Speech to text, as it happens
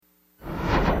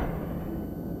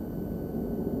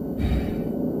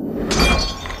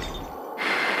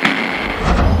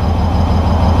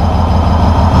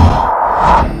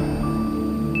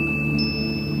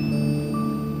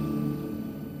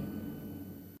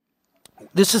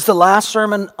This is the last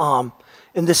sermon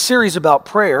in this series about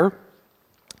prayer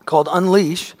called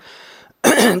Unleash.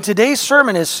 Today's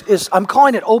sermon is I'm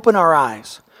calling it Open Our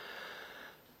Eyes.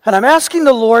 And I'm asking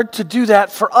the Lord to do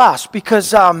that for us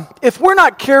because if we're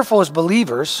not careful as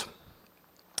believers,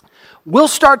 we'll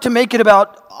start to make it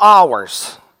about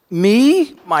ours.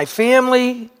 Me, my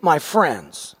family, my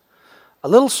friends. A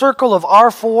little circle of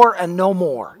our four and no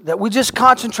more. That we just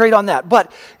concentrate on that.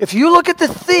 But if you look at the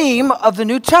theme of the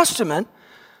New Testament,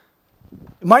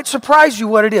 it might surprise you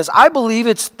what it is. I believe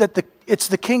it's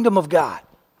the kingdom of God.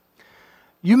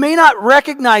 You may not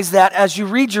recognize that as you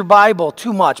read your Bible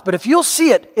too much, but if you'll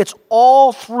see it, it's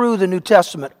all through the New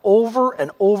Testament, over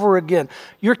and over again.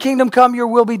 Your kingdom come, your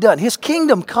will be done. His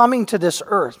kingdom coming to this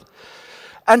earth.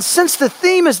 And since the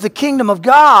theme is the kingdom of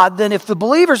God, then if the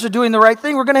believers are doing the right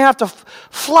thing, we're going to have to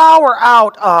flower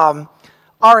out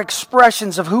our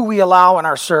expressions of who we allow in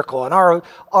our circle and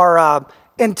our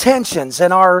intentions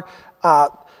and our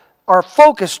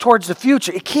focus towards the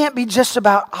future. It can't be just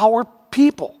about our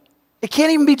people. It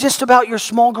can't even be just about your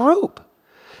small group.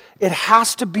 It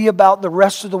has to be about the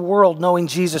rest of the world knowing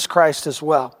Jesus Christ as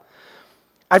well.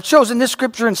 I've chosen this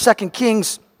scripture in 2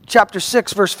 Kings chapter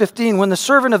 6, verse 15. When the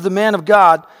servant of the man of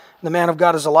God, the man of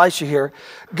God is Elisha here,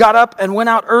 got up and went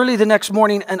out early the next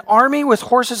morning, an army with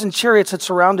horses and chariots had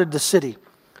surrounded the city.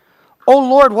 "O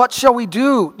Lord, what shall we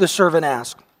do?" the servant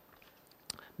asked.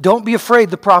 "Don't be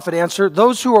afraid," the prophet answered.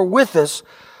 "Those who are with us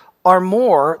are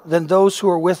more than those who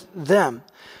are with them."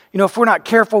 You know, if we're not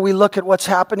careful, we look at what's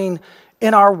happening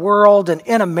in our world and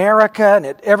in America, and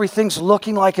everything's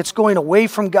looking like it's going away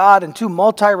from God and to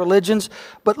multi-religions.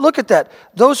 But look at that.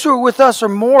 Those who are with us are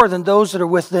more than those that are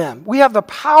with them. We have the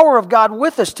power of God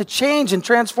with us to change and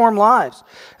transform lives.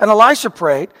 And Elisha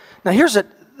prayed. Now here's it.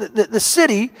 The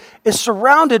city is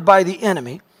surrounded by the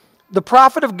enemy. The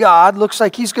prophet of God looks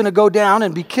like he's going to go down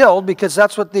and be killed because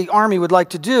that's what the army would like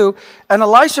to do. And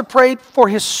Elisha prayed for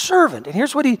his servant. And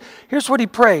here's what he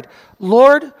prayed.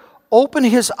 "Lord, open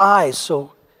his eyes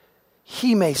so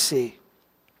he may see."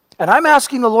 And I'm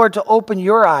asking the Lord to open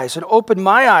your eyes and open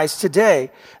my eyes today.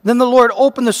 Then the Lord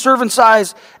opened the servant's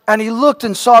eyes, and he looked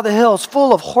and saw the hills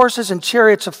full of horses and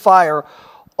chariots of fire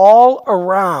all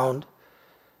around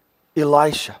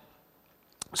Elisha.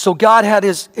 So God had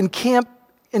his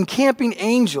encamping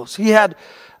angels. He had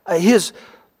his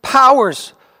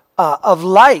powers of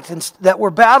light that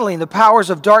were battling the powers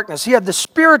of darkness. He had the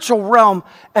spiritual realm,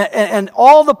 and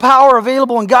all the power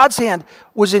available in God's hand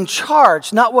was in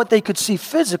charge, not what they could see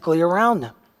physically around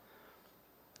them.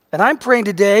 And I'm praying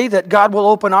today that God will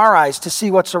open our eyes to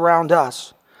see what's around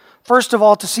us. First of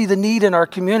all, to see the need in our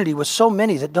community with so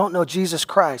many that don't know Jesus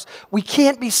Christ. We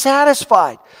can't be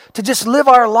satisfied to just live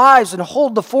our lives and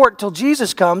hold the fort till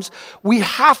Jesus comes. We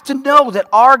have to know that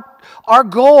our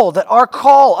goal, that our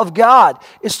call of God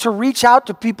is to reach out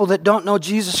to people that don't know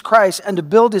Jesus Christ and to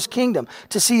build His kingdom,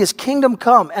 to see His kingdom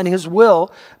come and His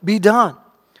will be done.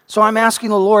 So I'm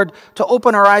asking the Lord to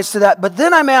open our eyes to that. But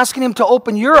then I'm asking Him to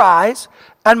open your eyes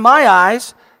and my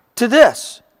eyes to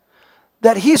this.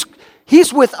 That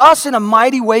He's with us in a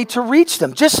mighty way to reach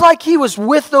them. Just like He was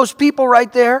with those people right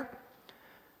there.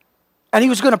 And He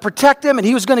was going to protect them and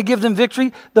He was going to give them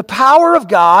victory. The power of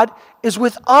God is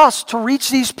with us to reach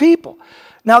these people.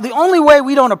 Now, the only way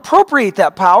we don't appropriate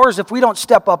that power is if we don't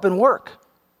step up and work.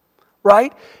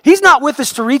 Right? He's not with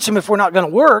us to reach them if we're not going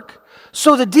to work.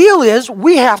 So the deal is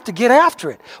we have to get after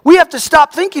it. We have to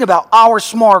stop thinking about our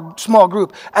small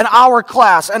group and our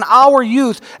class and our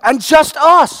youth and just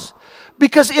us.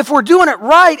 Because if we're doing it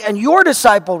right and you're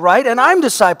discipled right and I'm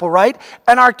discipled right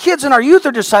and our kids and our youth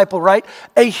are discipled right,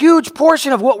 a huge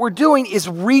portion of what we're doing is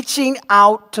reaching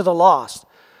out to the lost.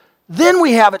 Then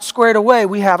we have it squared away.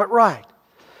 We have it right.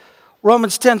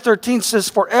 Romans 10:13 says,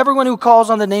 "For everyone who calls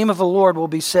on the name of the Lord will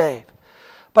be saved."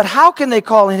 But how can they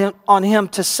call on Him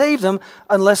to save them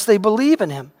unless they believe in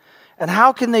Him? And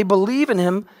how can they believe in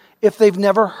Him if they've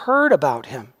never heard about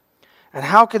Him? And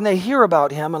how can they hear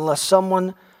about Him unless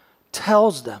someone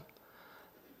tells them?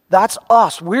 That's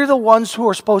us. We're the ones who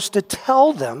are supposed to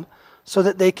tell them so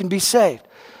that they can be saved.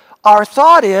 Our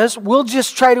thought is we'll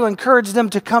just try to encourage them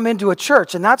to come into a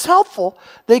church, and that's helpful.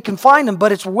 They can find them,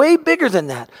 but it's way bigger than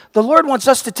that. The Lord wants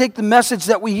us to take the message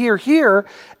that we hear here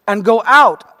and go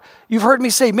out. You've heard me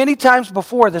say many times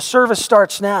before, the service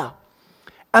starts now.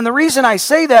 And the reason I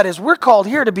say that is we're called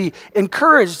here to be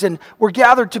encouraged and we're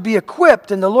gathered to be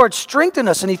equipped and the Lord strengthens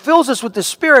us and He fills us with the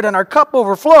Spirit and our cup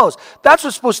overflows. That's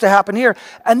what's supposed to happen here.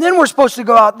 And then we're supposed to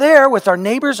go out there with our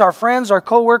neighbors, our friends, our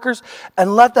coworkers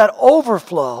and let that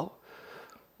overflow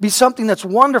be something that's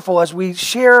wonderful as we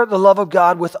share the love of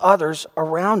God with others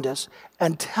around us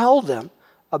and tell them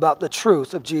about the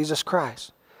truth of Jesus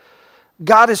Christ.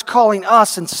 God is calling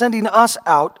us and sending us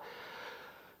out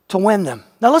to win them.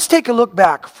 Now let's take a look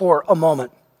back for a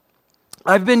moment.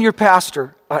 I've been your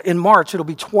pastor. In March, it'll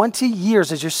be 20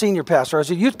 years as your senior pastor. I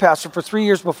was a youth pastor for 3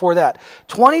 years before that.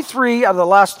 23 out of the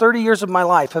last 30 years of my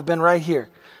life have been right here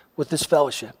with this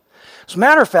fellowship. As a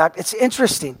matter of fact, it's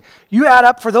interesting. You add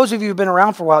up, for those of you who've been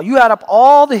around for a while, you add up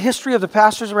all the history of the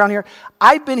pastors around here.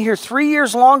 I've been here 3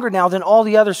 years longer now than all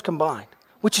the others combined,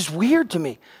 which is weird to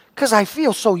me because I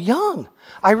feel so young.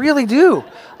 I really do.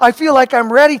 I feel like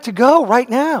I'm ready to go right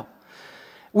now.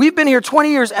 We've been here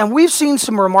 20 years, and we've seen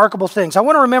some remarkable things. I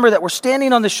want to remember that we're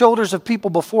standing on the shoulders of people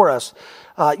before us.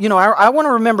 I want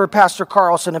to remember Pastor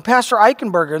Carlson and Pastor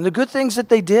Eichenberger and the good things that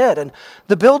they did, and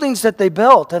the buildings that they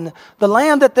built, and the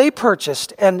land that they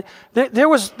purchased. And there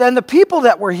was then the people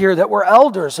that were here that were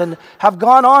elders and have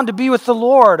gone on to be with the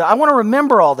Lord. I want to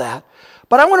remember all that.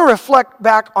 But I want to reflect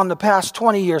back on the past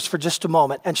 20 years for just a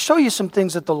moment and show you some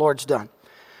things that the Lord's done.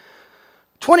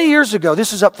 20 years ago,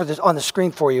 this is up on the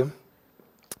screen for you.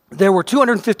 There were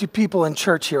 250 people in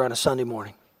church here on a Sunday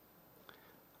morning,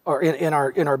 or in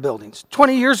our buildings.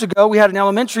 20 years ago, we had an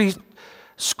elementary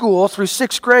school through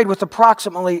 6th grade with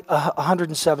approximately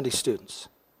 170 students.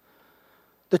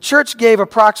 The church gave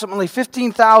approximately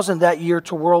 $15,000 that year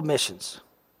to world missions.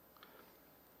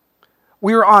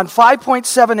 We were on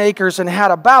 5.7 acres and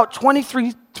had about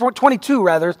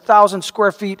 22,000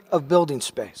 square feet of building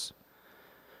space.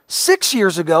 6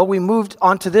 years ago, we moved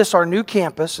onto our new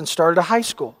campus, and started a high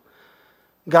school.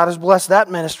 God has blessed that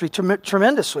ministry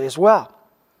tremendously as well.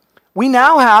 We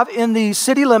now have, in the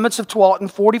city limits of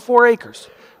Tualatin, 44 acres.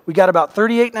 We got about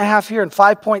 38 and a half here and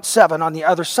 5.7 on the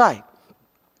other side.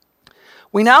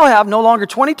 We now have no longer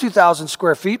 22,000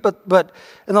 square feet, but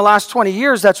in the last 20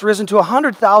 years, that's risen to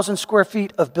 100,000 square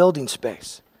feet of building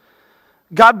space.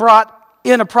 God brought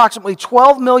in approximately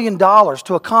 $12 million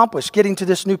to accomplish getting to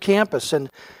this new campus, and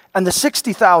the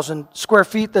 60,000 square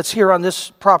feet that's here on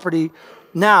this property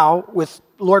now, with,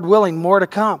 Lord willing, more to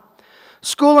come.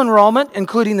 School enrollment,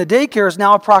 including the daycare, is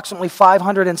now approximately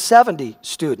 570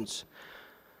 students.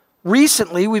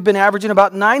 Recently, we've been averaging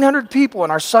about 900 people in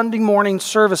our Sunday morning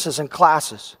services and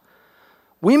classes.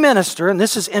 We minister, and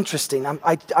this is interesting.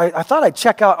 I thought I'd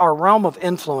check out our realm of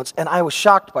influence, and I was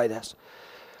shocked by this.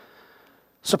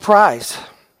 Surprise.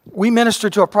 We minister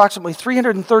to approximately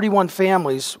 331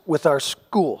 families with our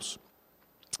schools.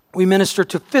 We minister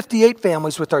to 58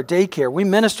 families with our daycare. We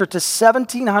minister to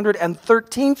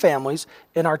 1,713 families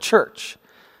in our church.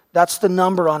 That's the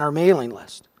number on our mailing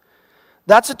list.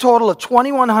 That's a total of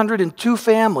 2,102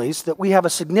 families that we have a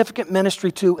significant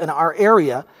ministry to in our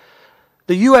area.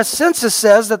 The U.S. Census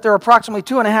says that there are approximately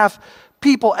 2.5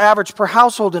 people average per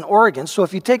household in Oregon. So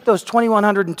if you take those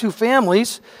 2,102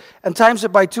 families and times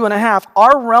it by 2.5,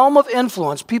 our realm of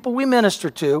influence, people we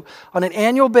minister to on an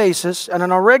annual basis and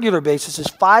on a regular basis, is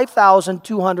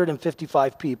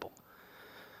 5,255 people.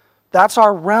 That's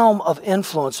our realm of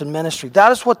influence and ministry.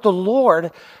 That is what the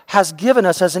Lord has given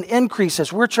us as an increase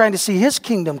as we're trying to see His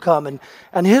kingdom come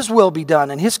and His will be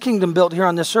done and His kingdom built here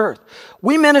on this earth.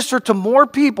 We minister to more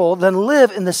people than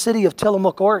live in the city of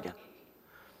Tillamook, Oregon.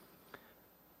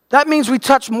 That means we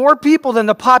touch more people than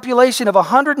the population of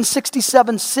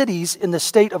 167 cities in the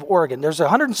state of Oregon. There's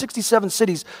 167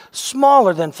 cities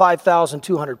smaller than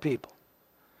 5,200 people.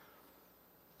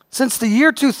 Since the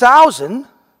year 2000,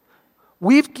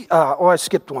 I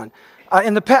skipped one.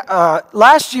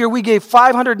 Last year, we gave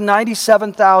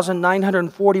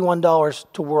 $597,941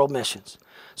 to World Missions.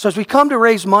 So as we come to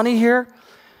raise money here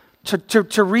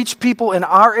to reach people in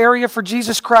our area for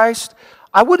Jesus Christ,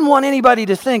 I wouldn't want anybody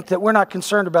to think that we're not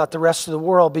concerned about the rest of the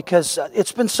world, because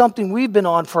it's been something we've been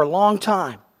on for a long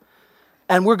time,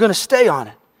 and we're going to stay on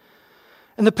it.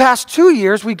 In the past 2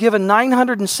 years, we've given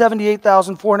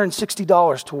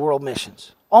 $978,460 to World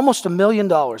Missions, almost $1 million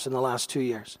in the last 2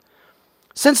 years.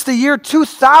 Since the year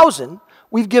 2000,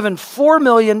 we've given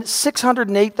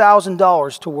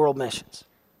 $4,608,000 to World Missions.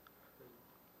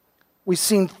 We've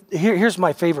seen, here's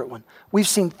my favorite one, we've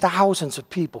seen thousands of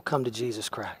people come to Jesus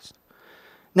Christ.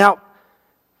 Now,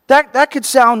 that could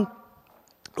sound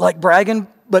like bragging,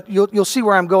 but you'll see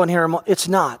where I'm going here. It's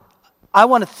not. I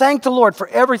want to thank the Lord for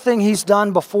everything He's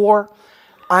done before.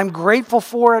 I'm grateful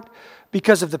for it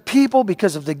because of the people,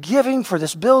 because of the giving for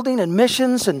this building and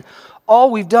missions and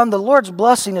all we've done. The Lord's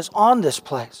blessing is on this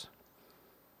place.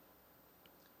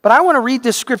 But I want to read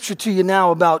this scripture to you now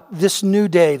about this new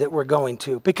day that we're going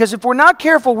to. Because if we're not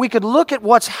careful, we could look at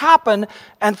what's happened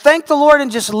and thank the Lord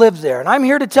and just live there. And I'm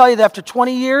here to tell you that after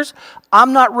 20 years,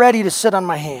 I'm not ready to sit on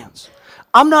my hands.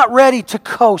 I'm not ready to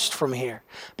coast from here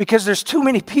because there's too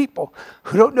many people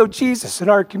who don't know Jesus in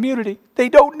our community. They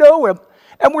don't know him.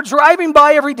 And we're driving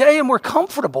by every day and we're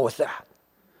comfortable with that.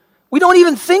 We don't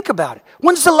even think about it.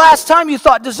 When's the last time you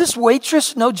thought, does this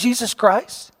waitress know Jesus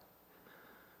Christ?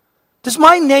 Does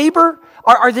my neighbor,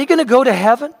 are they going to go to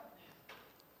heaven?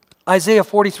 Isaiah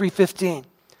 43:15.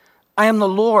 I am the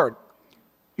Lord,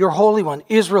 your Holy One,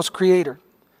 Israel's Creator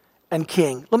and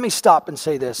King. Let me stop and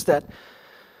say this, that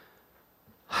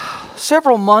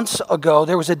several months ago,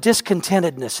 there was a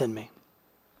discontentedness in me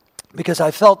because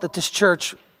I felt that this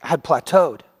church had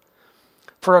plateaued.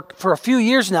 For a few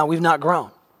years now, we've not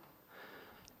grown.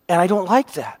 And I don't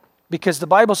like that because the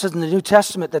Bible says in the New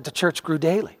Testament that the church grew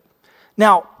daily.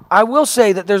 Now, I will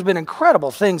say that there's been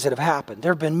incredible things that have happened.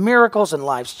 There have been miracles and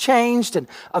lives changed and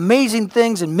amazing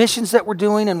things and missions that we're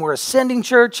doing, and we're ascending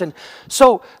church. And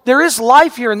so there is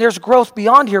life here and there's growth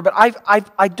beyond here, but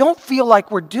I don't feel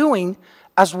like we're doing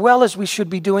as well as we should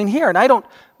be doing here. And I don't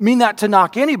mean that to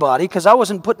knock anybody because I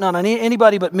wasn't putting on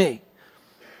anybody but me.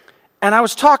 And I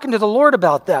was talking to the Lord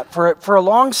about that for a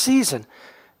long season.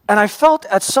 And I felt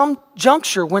at some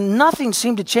juncture when nothing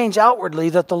seemed to change outwardly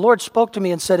that the Lord spoke to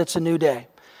me and said, it's a new day.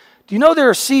 Do you know there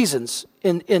are seasons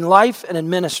in life and in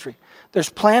ministry? There's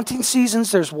planting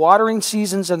seasons, there's watering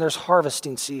seasons, and there's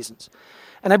harvesting seasons.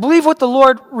 And I believe what the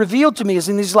Lord revealed to me is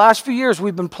in these last few years,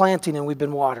 we've been planting and we've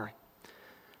been watering.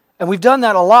 And we've done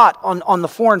that a lot on the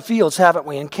foreign fields, haven't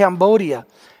we? In Cambodia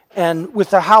and with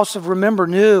the House of Remember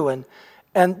New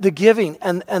and the giving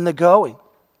and the going.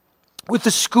 With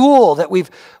the school that we've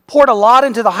poured a lot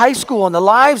into the high school and the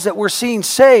lives that we're seeing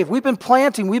saved. We've been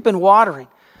planting, we've been watering.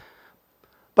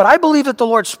 But I believe that the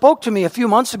Lord spoke to me a few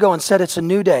months ago and said it's a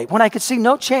new day, when I could see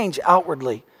no change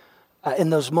outwardly in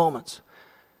those moments.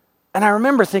 And I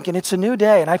remember thinking it's a new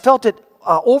day, and I felt it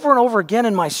over and over again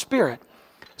in my spirit.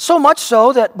 So much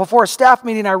so that before a staff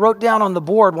meeting, I wrote down on the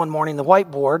board one morning, the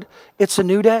whiteboard, it's a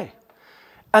new day.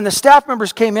 And the staff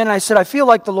members came in and I said, I feel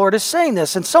like the Lord is saying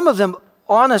this. And some of them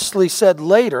honestly said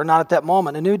later, not at that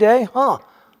moment, a new day?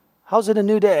 How's it a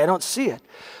new day? I don't see it.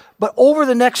 But over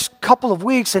the next couple of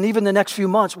weeks and even the next few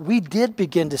months, we did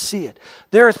begin to see it.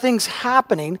 There are things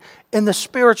happening in the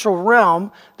spiritual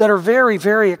realm that are very,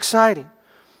 very exciting.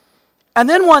 And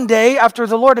then one day, after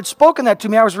the Lord had spoken that to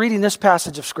me, I was reading this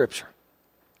passage of Scripture.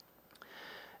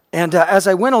 And as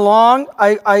I went along,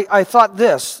 I thought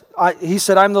this. He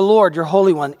said, I'm the Lord, your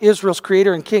Holy One, Israel's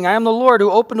Creator and King. I am the Lord who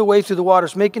opened a way through the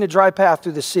waters, making a dry path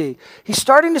through the sea. He's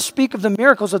starting to speak of the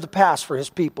miracles of the past for his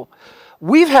people.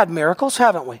 We've had miracles,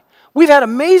 haven't we? We've had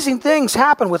amazing things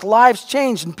happen with lives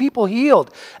changed and people healed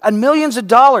and millions of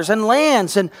dollars and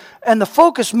lands and the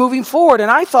focus moving forward. And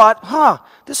I thought,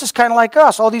 this is kind of like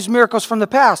us, all these miracles from the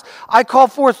past. I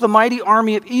called forth the mighty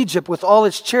army of Egypt with all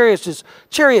its chariots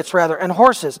and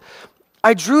horses.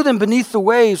 I drew them beneath the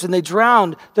waves and they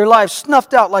drowned, their lives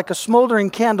snuffed out like a smoldering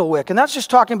candle wick. And that's just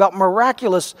talking about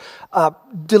miraculous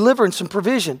deliverance and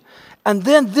provision. And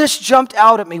then this jumped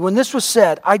out at me. When this was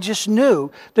said, I just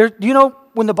knew.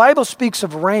 When the Bible speaks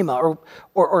of rhema,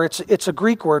 or it's a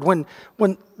Greek word, when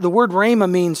the word rhema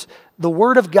means the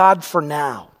word of God for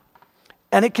now.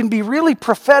 And it can be really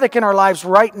prophetic in our lives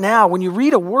right now. When you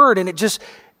read a word and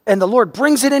the Lord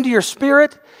brings it into your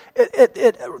spirit,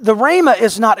 the rhema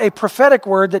is not a prophetic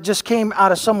word that just came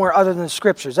out of somewhere other than the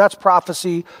Scriptures. That's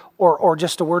prophecy or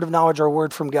just a word of knowledge or a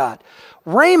word from God.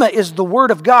 Rhema is the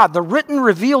word of God, the written,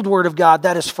 revealed word of God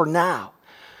that is for now.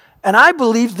 And I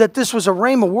believed that this was a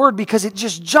rhema word because it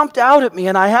just jumped out at me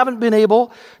and I haven't been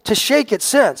able to shake it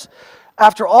since.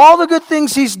 After all the good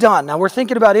things he's done, now we're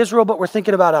thinking about Israel, but we're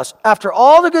thinking about us. After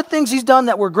all the good things he's done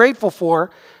that we're grateful for,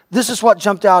 this is what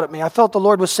jumped out at me. I felt the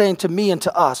Lord was saying to me and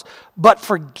to us, but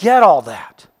forget all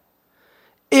that.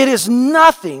 It is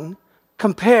nothing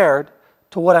compared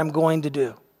to what I'm going to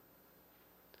do.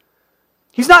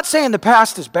 He's not saying the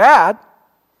past is bad.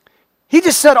 He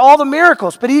just said all the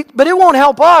miracles, but it won't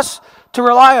help us to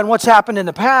rely on what's happened in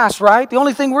the past, right? The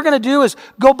only thing we're going to do is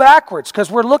go backwards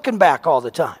because we're looking back all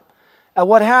the time at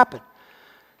what happened.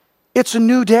 It's a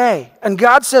new day. And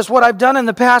God says what I've done in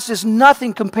the past is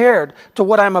nothing compared to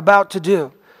what I'm about to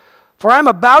do. For I'm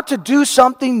about to do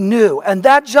something new. And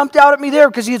that jumped out at me there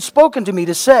because he had spoken to me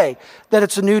to say that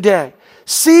it's a new day.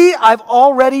 See, I've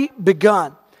already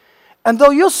begun. And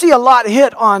though you'll see a lot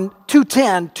hit on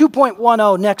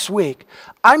 2.10 next week,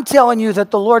 I'm telling you that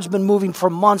the Lord's been moving for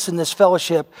months in this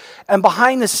fellowship, and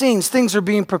behind the scenes, things are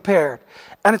being prepared.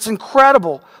 And it's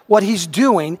incredible what he's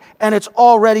doing, and it's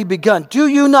already begun. Do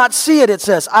you not see it? It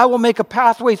says, I will make a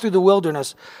pathway through the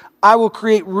wilderness. I will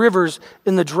create rivers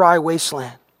in the dry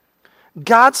wasteland.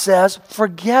 God says,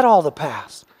 forget all the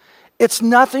past. It's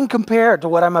nothing compared to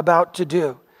what I'm about to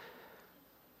do.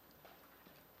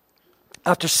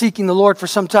 After seeking the Lord for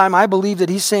some time, I believe that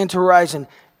He's saying to Horizon,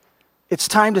 it's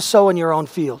time to sow in your own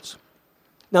fields.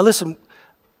 Now listen,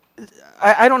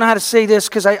 I don't know how to say this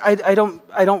because I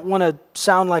don't want to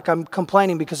sound like I'm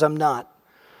complaining, because I'm not.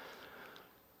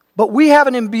 But we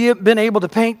haven't been able to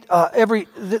paint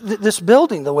this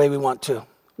building the way we want to.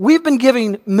 We've been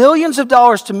giving millions of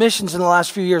dollars to missions in the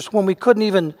last few years when we couldn't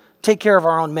even take care of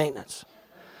our own maintenance.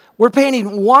 We're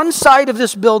painting one side of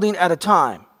this building at a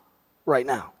time right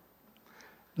now.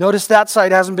 Notice that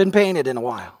side hasn't been painted in a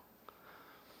while.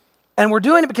 And we're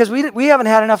doing it because we haven't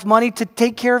had enough money to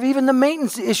take care of even the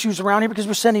maintenance issues around here, because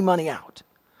we're sending money out.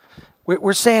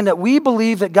 We're saying that we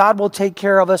believe that God will take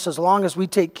care of us as long as we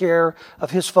take care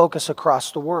of His focus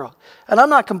across the world. And I'm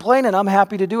not complaining. I'm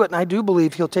happy to do it, and I do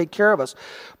believe He'll take care of us.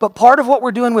 But part of what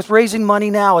we're doing with raising money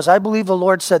now is, I believe the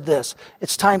Lord said this: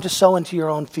 it's time to sow into your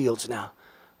own fields now.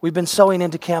 We've been sowing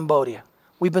into Cambodia.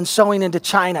 We've been sowing into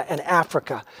China and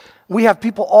Africa. We have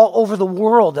people all over the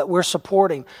world that we're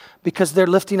supporting because they're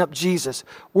lifting up Jesus.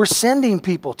 We're sending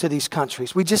people to these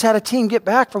countries. We just had a team get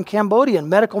back from Cambodia in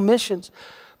medical missions.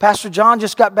 Pastor John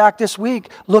just got back this week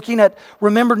looking at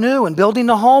Remember New and building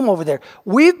a home over there.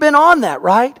 We've been on that,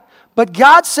 right? But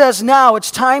God says now it's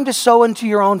time to sow into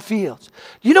your own fields.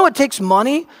 You know it takes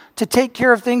money to take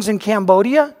care of things in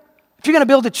Cambodia? If you're going to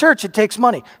build a church, it takes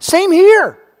money. Same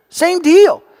here. Same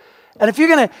deal. And if you're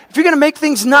gonna make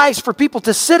things nice for people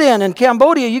to sit in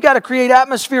Cambodia, you got to create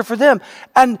atmosphere for them.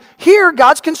 And here,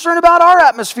 God's concerned about our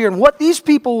atmosphere and what these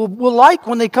people will like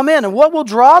when they come in and what will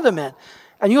draw them in.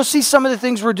 And you'll see some of the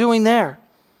things we're doing there.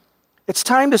 It's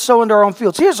time to sow into our own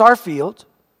fields. Here's our field: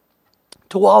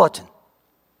 Tualatin,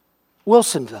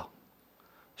 Wilsonville,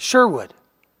 Sherwood,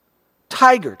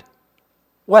 Tigard,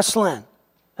 West Lynn,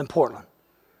 and Portland.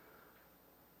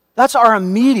 That's our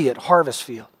immediate harvest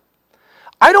field.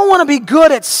 I don't want to be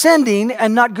good at sending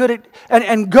and not good at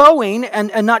and going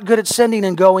and not good at sending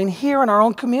and going here in our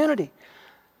own community.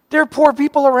 There are poor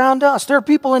people around us. There are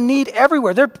people in need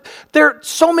everywhere. There are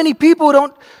so many people who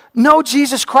don't know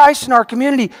Jesus Christ in our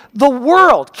community. The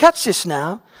world, catch this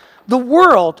now, the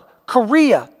world,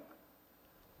 Korea,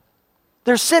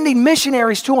 they're sending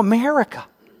missionaries to America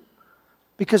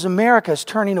because America is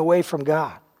turning away from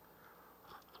God.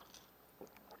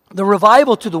 The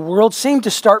revival to the world seemed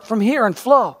to start from here and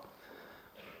flow.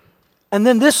 And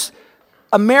then this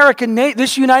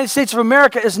United States of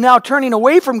America is now turning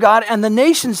away from God, and the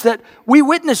nations that we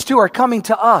witness to are coming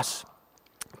to us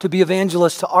to be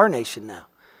evangelists to our nation now.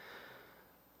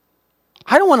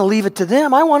 I don't want to leave it to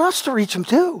them. I want us to reach them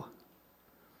too.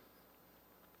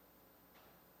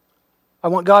 I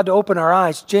want God to open our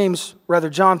eyes. John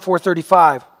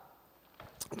 4:35.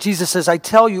 Jesus says, I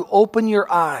tell you, open your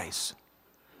eyes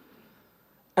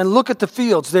and look at the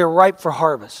fields. They are ripe for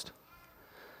harvest.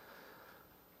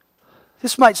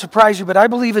 This might surprise you, but I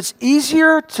believe it's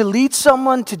easier to lead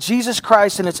someone to Jesus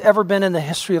Christ than it's ever been in the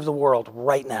history of the world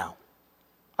right now.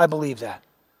 I believe that.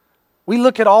 We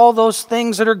look at all those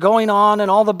things that are going on and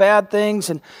all the bad things,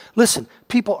 and listen,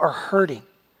 people are hurting.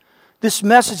 This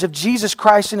message of Jesus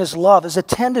Christ and His love is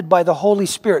attended by the Holy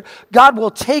Spirit. God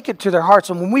will take it to their hearts,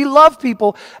 and when we love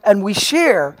people and we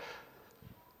share,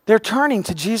 they're turning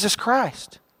to Jesus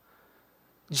Christ.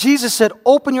 Jesus said,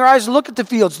 open your eyes and look at the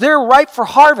fields. They're ripe for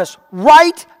harvest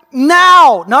right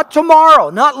now, not tomorrow,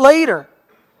 not later.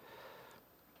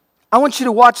 I want you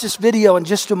to watch this video in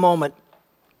just a moment.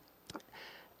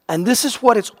 And this is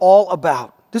what it's all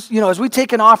about. This, as we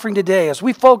take an offering today, as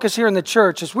we focus here in the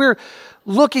church, as we're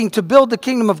looking to build the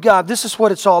kingdom of God, this is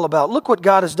what it's all about. Look what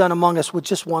God has done among us with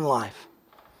just one life.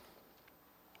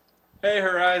 Hey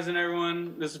Horizon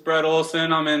everyone, this is Brett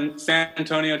Olson. I'm in San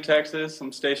Antonio, Texas.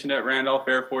 I'm stationed at Randolph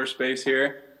Air Force Base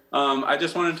here. I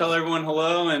just want to tell everyone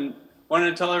hello and wanted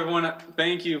to tell everyone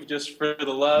thank you just for the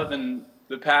love and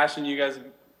the passion. You guys have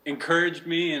encouraged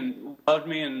me and loved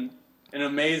me in an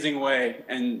amazing way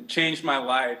and changed my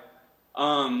life.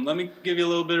 Let me give you a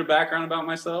little bit of background about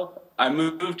myself. I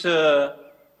moved to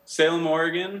Salem,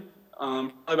 Oregon,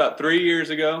 probably about 3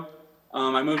 years ago.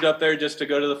 I moved up there just to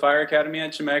go to the fire academy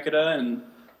at Chemeketa and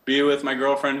be with my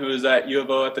girlfriend who was at U of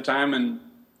O at the time. And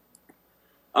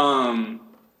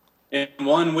in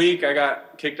 1 week, I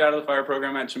got kicked out of the fire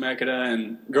program at Chemeketa,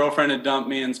 and girlfriend had dumped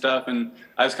me and stuff. And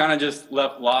I was kind of just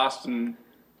left lost and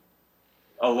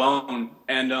alone.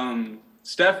 And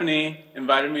Stephanie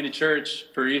invited me to church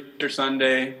for Easter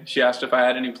Sunday. She asked if I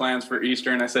had any plans for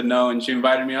Easter, and I said no. And she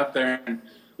invited me up there. And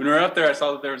when we were up there, I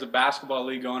saw that there was a basketball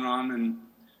league going on, and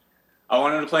I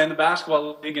wanted to play in the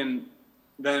basketball league, and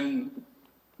then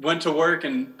went to work,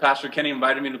 and Pastor Kenny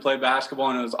invited me to play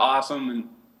basketball, and it was awesome. And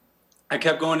I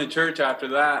kept going to church after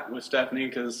that with Stephanie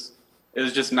because it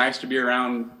was just nice to be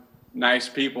around nice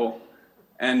people.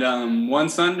 And one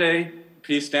Sunday,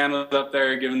 P. Stan was up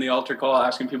there giving the altar call,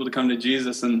 asking people to come to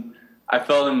Jesus, and I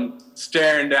felt him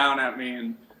staring down at me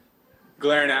and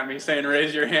glaring at me, saying,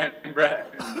 "Raise your hand,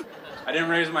 Brett." And I didn't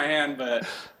raise my hand, but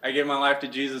I gave my life to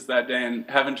Jesus that day and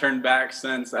haven't turned back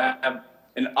since. I have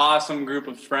an awesome group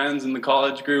of friends in the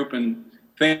college group and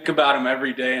think about them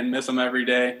every day and miss them every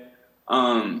day.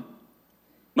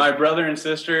 My brother and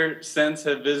sister since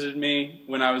have visited me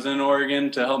when I was in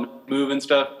Oregon to help me move and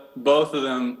stuff. Both of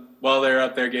them, while they were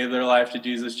up there, gave their life to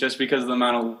Jesus just because of the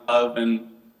amount of love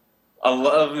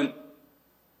and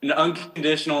an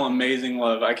unconditional, amazing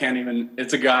love.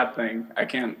 It's a God thing. I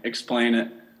can't explain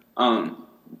it.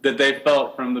 That they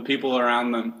felt from the people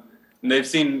around them. And they've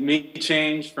seen me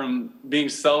change from being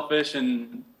selfish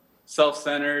and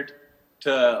self-centered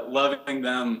to loving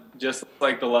them just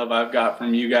like the love I've got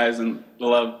from you guys and the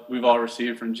love we've all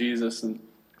received from Jesus. And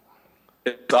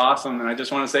it's awesome. And I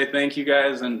just want to say thank you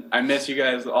guys, and I miss you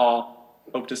guys all.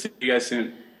 Hope to see you guys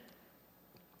soon.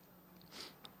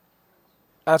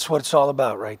 That's what it's all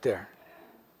about right there.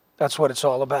 That's what it's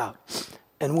all about.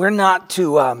 And we're not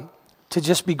to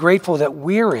just be grateful that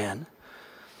we're in.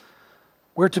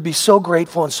 We're to be so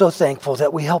grateful and so thankful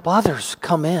that we help others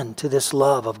come in to this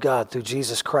love of God through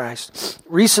Jesus Christ.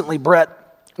 Recently, Brett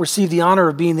received the honor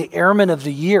of being the Airman of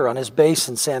the Year on his base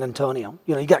in San Antonio.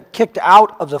 You know, he got kicked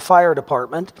out of the fire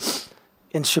department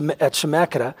at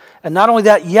Chemeketa. And not only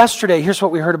that, yesterday, here's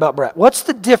what we heard about Brett. What's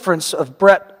the difference of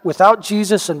Brett without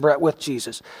Jesus and Brett with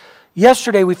Jesus?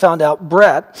 Yesterday, we found out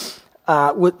Brett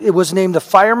it was named the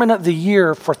Fireman of the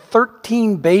Year for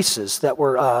 13 bases that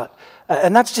were,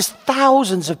 and that's just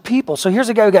thousands of people. So here's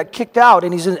a guy who got kicked out,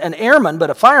 and he's an airman, but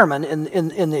a fireman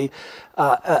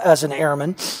as an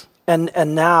airman,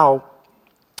 and now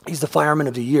he's the Fireman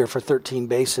of the Year for 13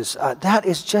 bases. That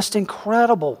is just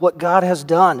incredible what God has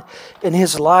done in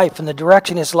his life and the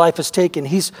direction his life has taken.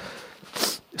 He's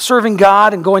serving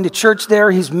God and going to church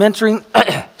there. He's mentoring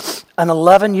an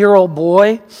 11-year-old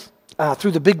boy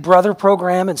through the Big Brother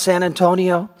program in San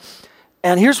Antonio.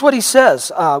 And here's what he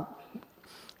says.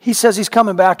 He says he's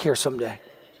coming back here someday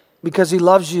because he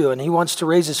loves you and he wants to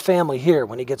raise his family here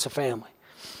when he gets a family.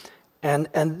 And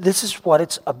this is what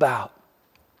it's about.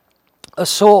 A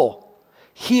soul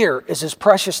here is as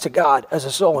precious to God as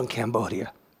a soul in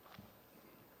Cambodia.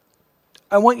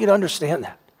 I want you to understand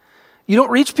that. You don't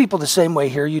reach people the same way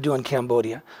here you do in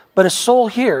Cambodia, but a soul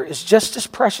here is just as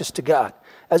precious to God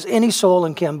as any soul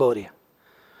in Cambodia.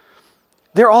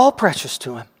 They're all precious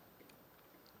to him.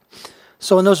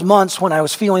 So in those months when I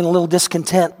was feeling a little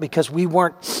discontent because we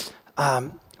weren't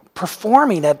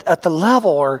performing at the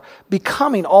level or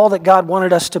becoming all that God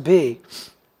wanted us to be,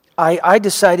 I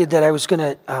decided that I was going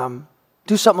to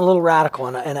do something a little radical.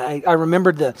 And I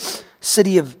remembered the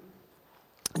city of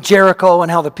Jericho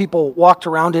and how the people walked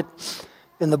around it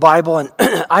in the Bible. And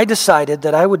I decided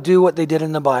that I would do what they did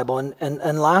in the Bible.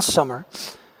 And last summer,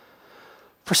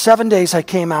 for 7 days, I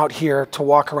came out here to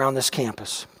walk around this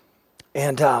campus.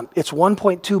 And it's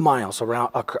 1.2 miles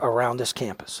around this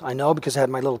campus. I know because I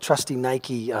had my little trusty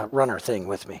Nike runner thing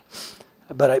with me.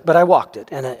 But I walked it.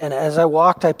 And as I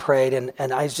walked, I prayed.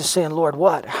 And I was just saying, Lord,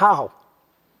 what? How?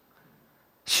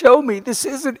 Show me. This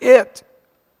isn't it.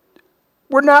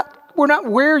 We're not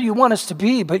where you want us to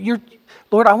be. But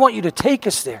Lord, I want you to take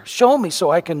us there. Show me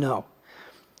so I can know.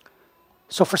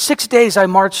 So for 6 days, I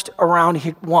marched around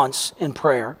here once in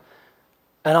prayer.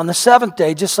 And on the seventh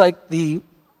day, just like the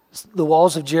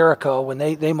walls of Jericho, when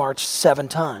they marched 7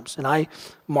 times. And I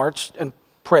marched and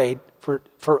prayed for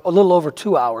a little over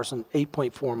 2 hours and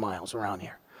 8.4 miles around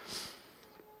here.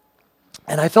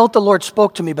 And I felt the Lord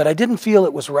spoke to me, but I didn't feel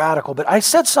it was radical. But I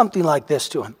said something like this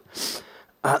to him.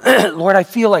 Lord, I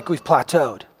feel like we've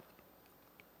plateaued.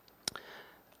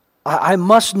 I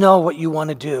must know what you want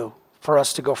to do for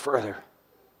us to go further.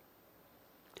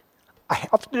 I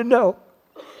have to know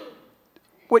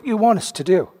what you want us to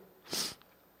do.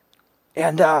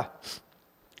 And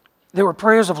there were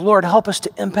prayers of, Lord, help us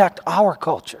to impact our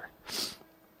culture.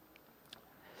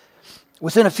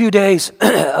 Within a few days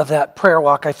of that prayer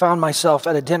walk, I found myself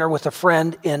at a dinner with a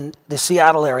friend in the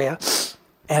Seattle area.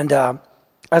 And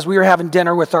as we were having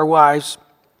dinner with our wives,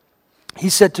 he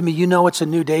said to me, you know it's a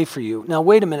new day for you. Now,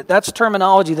 wait a minute. That's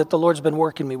terminology that the Lord's been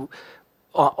working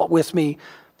with me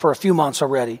for a few months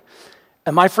already.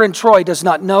 And my friend Troy does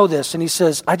not know this. And he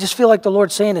says, I just feel like the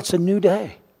Lord's saying it's a new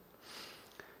day.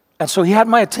 And so he had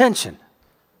my attention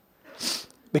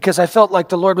because I felt like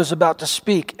the Lord was about to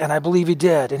speak, and I believe he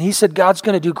did. And he said, God's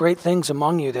going to do great things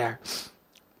among you there.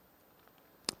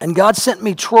 And God sent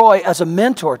me Troy as a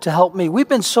mentor to help me. We've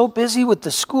been so busy with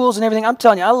the schools and everything. I'm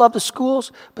telling you, I love the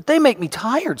schools, but they make me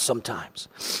tired sometimes.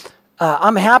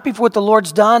 I'm happy for what the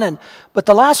Lord's done, but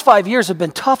the last 5 years have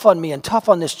been tough on me and tough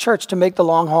on this church to make the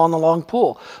long haul and the long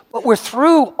pull. But we're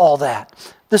through all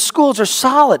that. The schools are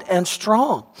solid and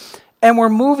strong, and we're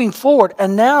moving forward.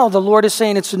 And now the Lord is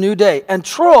saying it's a new day. And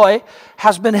Troy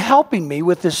has been helping me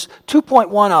with this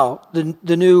 2.10,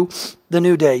 the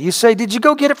new day. You say, did you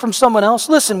go get it from someone else?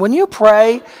 Listen, when you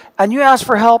pray and you ask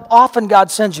for help, often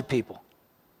God sends you people.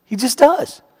 He just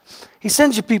does. He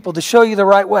sends you people to show you the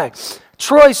right way.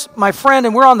 Troy's my friend,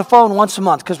 and we're on the phone once a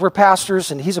month because we're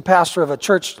pastors, and he's a pastor of a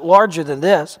church larger than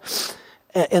this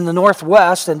in the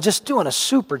Northwest and just doing a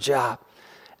super job.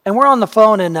 And we're on the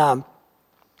phone, and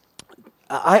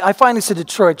I finally said to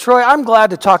Troy, I'm glad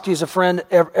to talk to you as a friend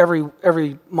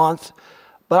every month,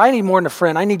 but I need more than a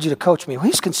friend. I need you to coach me. Well,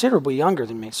 he's considerably younger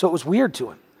than me, so it was weird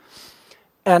to him.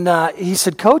 And he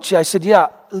said, coach you? I said, yeah,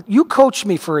 you coach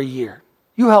me for a year.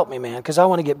 You help me, man, because I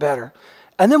want to get better.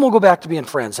 And then we'll go back to being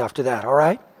friends after that, all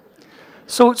right?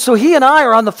 So he and I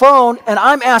are on the phone, and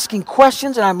I'm asking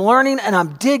questions, and I'm learning, and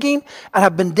I'm digging, and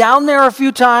I've been down there a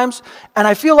few times, and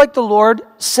I feel like the Lord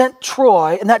sent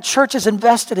Troy, and that church has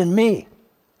invested in me.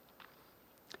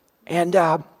 And,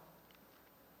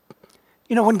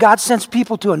 when God sends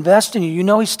people to invest in you, you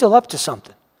know He's still up to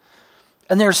something.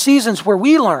 And there are seasons where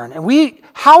we learn, and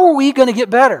how are we going to get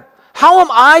better? How am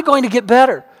I going to get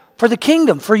better for the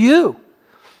kingdom, for you?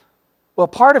 Well,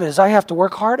 part of it is I have to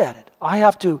work hard at it. I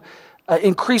have to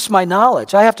increase my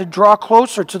knowledge. I have to draw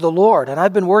closer to the Lord, and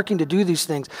I've been working to do these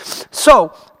things.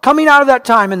 So, coming out of that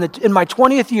time, in my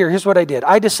 20th year, here's what I did.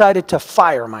 I decided to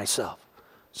fire myself.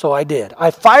 So I did.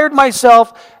 I fired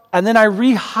myself, and then I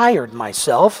rehired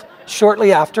myself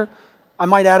shortly after. I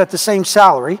might add at the same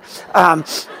salary. And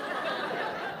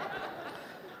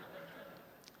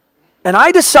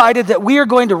I decided that we are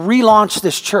going to relaunch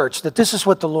this church, that this is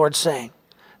what the Lord's saying.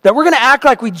 That we're going to act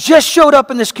like we just showed up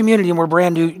in this community and we're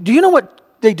brand new. Do you know what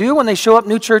they do when they show up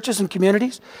new churches and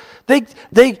communities? They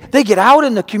get out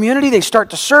in the community, they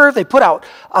start to serve, they put out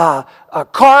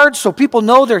cards so people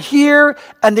know they're here,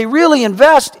 and they really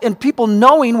invest in people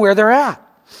knowing where they're at.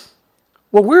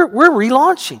 Well, we're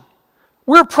relaunching.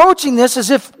 We're approaching this as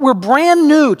if we're brand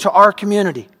new to our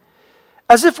community,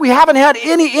 as if we haven't had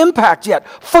any impact yet.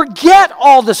 Forget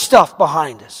all the stuff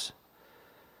behind us.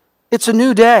 It's a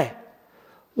new day.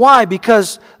 Why?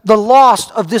 Because the lost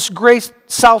of this great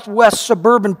southwest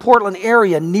suburban Portland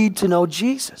area need to know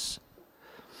Jesus.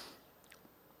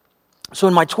 So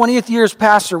in my 20th year as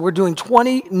pastor, we're doing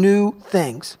 20 new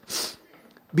things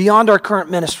beyond our current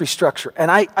ministry structure.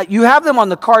 And you have them on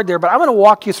the card there, but I'm going to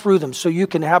walk you through them so you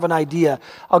can have an idea.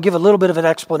 I'll give a little bit of an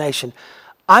explanation.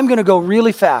 I'm going to go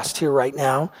really fast here right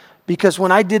now because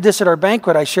when I did this at our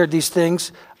banquet, I shared these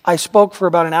things. I spoke for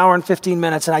about an hour and 15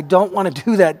 minutes, and I don't want to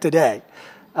do that today.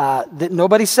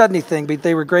 Nobody said anything, but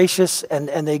they were gracious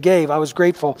and they gave. I was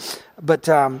grateful. But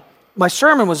my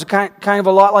sermon was kind of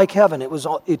a lot like heaven. It was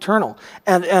eternal.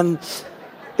 And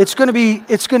it's going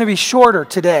to be shorter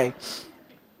today.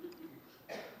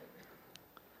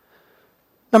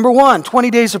 Number 1, 20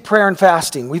 days of prayer and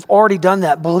fasting. We've already done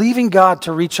that, believing God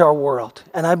to reach our world.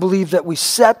 And I believe that we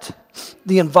set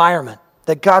the environment,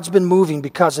 that God's been moving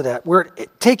because of that. We're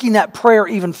taking that prayer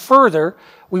even further.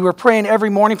 We were praying every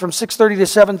morning from 6:30 to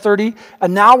 7:30,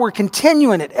 and now we're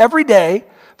continuing it every day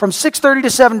from 6:30 to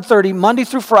 7:30, Monday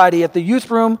through Friday at the youth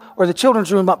room or the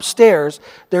children's room upstairs.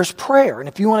 There's prayer. And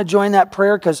if you want to join that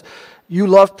prayer because you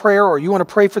love prayer or you want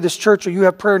to pray for this church or you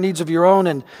have prayer needs of your own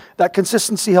and that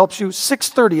consistency helps you,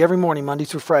 6:30 every morning, Monday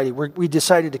through Friday. We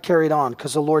decided to carry it on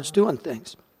because the Lord's doing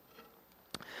things.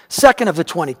 Second of the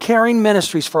 20, caring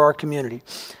ministries for our community.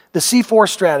 The C4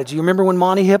 strategy. You remember when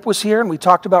Monty Hip was here and we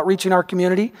talked about reaching our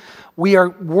community? We are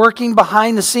working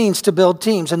behind the scenes to build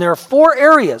teams. And there are 4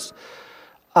 areas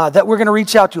that we're going to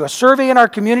reach out to. A survey in our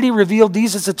community revealed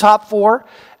these as the top 4.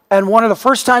 And one of the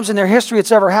first times in their history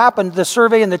it's ever happened, the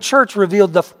survey in the church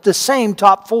revealed the same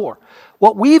top 4.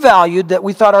 What we valued that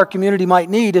we thought our community might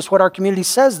need is what our community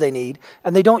says they need,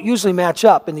 and they don't usually match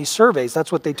up in these surveys.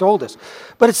 That's what they told us.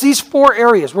 But it's these 4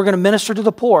 areas. We're going to minister to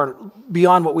the poor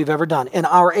beyond what we've ever done in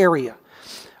our area.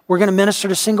 We're going to minister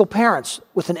to single parents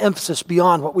with an emphasis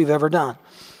beyond what we've ever done.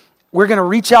 We're going to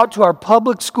reach out to our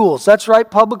public schools. That's right,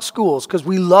 public schools, because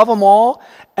we love them all,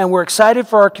 and we're excited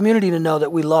for our community to know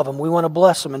that we love them. We want to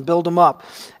bless them and build them up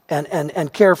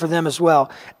and care for them as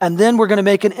well. And then we're going to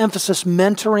make an emphasis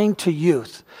mentoring to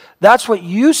youth. That's what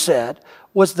you said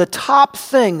was the top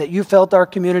thing that you felt our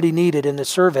community needed in the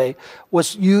survey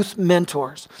was youth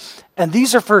mentors. And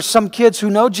these are for some kids who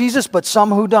know Jesus, but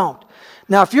some who don't.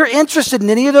 Now, if you're interested in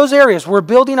any of those areas, we're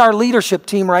building our leadership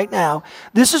team right now.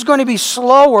 This is going to be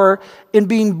slower in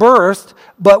being birthed,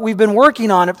 but we've been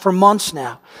working on it for months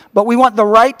now. But we want the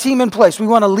right team in place. We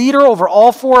want a leader over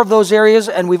all 4 of those areas,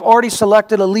 and we've already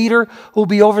selected a leader who will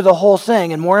be over the whole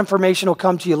thing, and more information will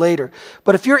come to you later.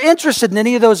 But if you're interested in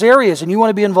any of those areas and you want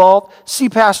to be involved, see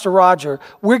Pastor Roger.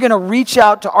 We're going to reach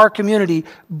out to our community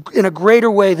in a greater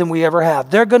way than we ever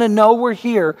have. They're going to know we're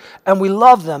here and we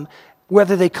love them,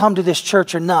 whether they come to this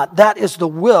church or not. That is the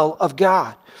will of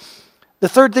God. The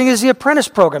third thing is the apprentice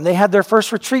program. They had their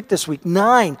first retreat this week.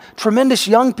 9 tremendous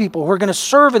young people who are going to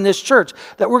serve in this church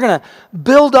that we're going to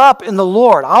build up in the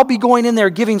Lord. I'll be going in there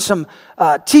giving some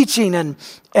teaching, and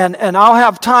I'll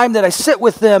have time that I sit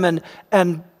with them,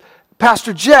 and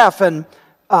Pastor Jeff and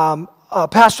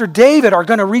Pastor David are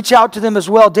going to reach out to them as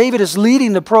well. David is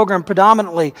leading the program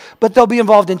predominantly, but they'll be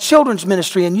involved in children's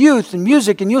ministry and youth and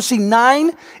music. And you'll see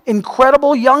 9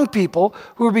 incredible young people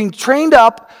who are being trained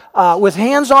up with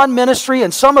hands-on ministry,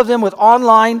 and some of them with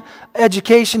online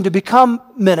education to become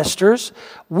ministers.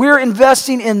 We're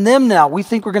investing in them now. We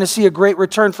think we're going to see a great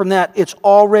return from that. It's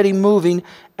already moving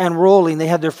and rolling. They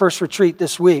had their first retreat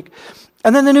this week.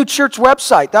 And then the new church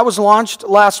website. That was launched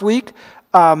last week.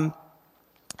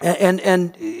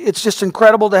 And it's just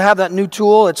incredible to have that new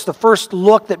tool. It's the first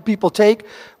look that people take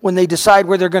when they decide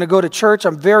where they're going to go to church.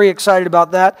 I'm very excited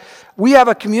about that. We have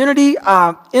a community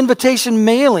invitation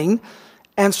mailing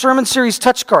and sermon series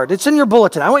touch card. It's in your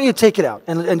bulletin. I want you to take it out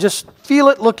and just feel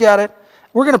it, look at it.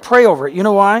 We're going to pray over it. You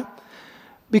know why?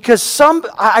 Because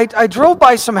I drove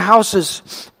by some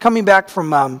houses coming back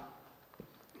from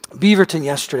Beaverton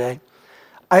yesterday.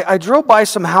 I drove by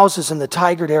some houses in the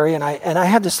Tigard area, and I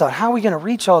had this thought: how are we going to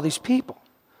reach all these people?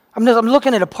 I'm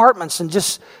looking at apartments, and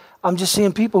I'm just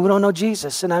seeing people who don't know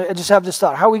Jesus, and I just have this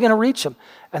thought: how are we going to reach them?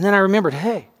 And then I remembered,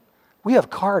 hey, we have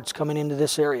cards coming into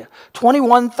this area.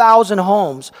 21,000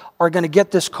 homes are going to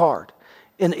get this card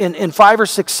in 5 or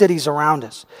 6 cities around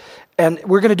us. And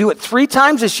we're going to do it 3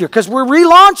 times this year because we're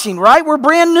relaunching, right? We're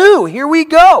brand new. Here we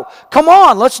go. Come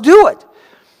on, let's do it.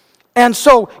 And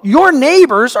so your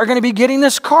neighbors are going to be getting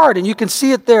this card, and you can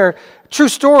see it there. True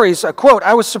stories, a quote: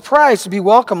 "I was surprised to be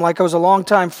welcomed like I was a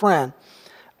longtime friend."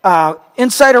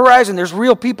 Inside Horizon, there's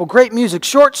real people, great music,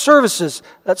 short services.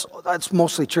 That's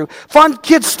mostly true. Fun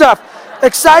kid stuff,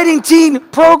 exciting teen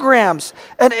programs.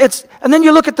 And then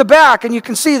you look at the back and you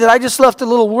can see that I just left a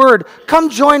little word. Come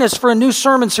join us for a new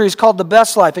sermon series called The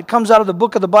Best Life. It comes out of the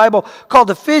book of the Bible called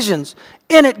Ephesians.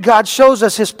 In it, God shows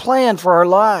us His plan for our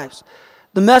lives.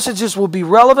 The messages will be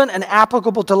relevant and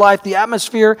applicable to life. The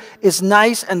atmosphere is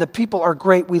nice and the people are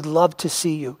great. We'd love to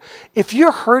see you. If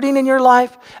you're hurting in your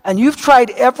life and you've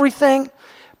tried everything,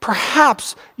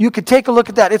 perhaps you could take a look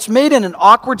at that. It's made in an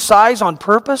awkward size on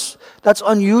purpose. That's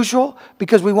unusual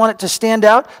because we want it to stand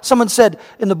out. Someone said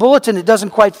in the bulletin it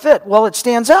doesn't quite fit. Well, it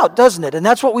stands out, doesn't it? And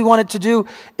that's what we wanted to do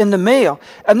in the mail.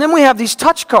 And then we have these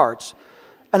touch cards.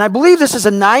 And I believe this is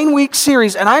a 9-week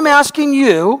series, and I'm asking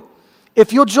you,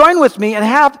 if you'll join with me and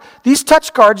have these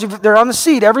touch cards, they're on the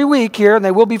seat every week here, and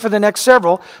they will be for the next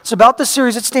several. It's about the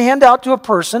series. It's to hand out to a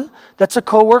person that's a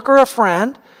coworker or a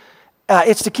friend.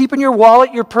 It's to keep in your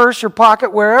wallet, your purse, your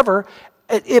pocket, wherever.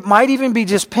 It might even be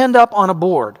just pinned up on a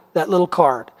board, that little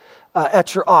card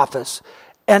at your office.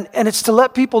 And it's to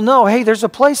let people know, hey, there's a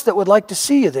place that would like to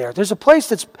see you there. There's a place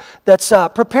that's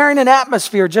preparing an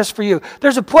atmosphere just for you.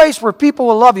 There's a place where people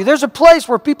will love you. There's a place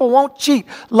where people won't cheat,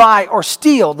 lie, or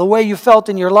steal the way you felt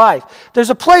in your life. There's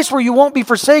a place where you won't be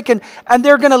forsaken, and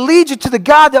they're going to lead you to the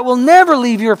God that will never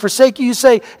leave you or forsake you. You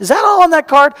say, is that all on that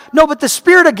card? No, but the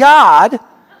Spirit of God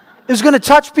is going to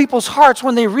touch people's hearts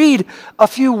when they read a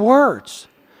few words.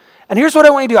 And here's what I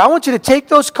want you to do. I want you to take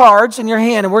those cards in your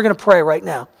hand, and we're going to pray right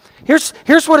now.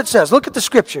 Here's what it says. Look at the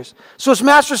scriptures. So his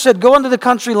master said, go into the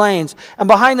country lanes and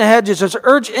behind the hedges and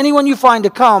urge anyone you find to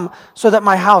come so that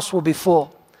my house will be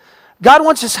full. God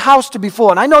wants his house to be full.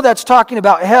 And I know that's talking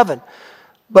about heaven.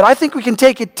 But I think we can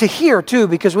take it to here too,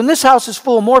 because when this house is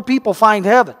full, more people find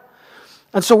heaven.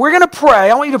 And so we're going to pray.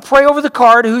 I want you to pray over the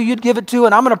card, who you'd give it to,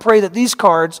 and I'm going to pray that these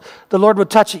cards, the Lord would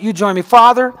touch it. You join me.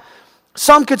 Father,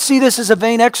 some could see this as a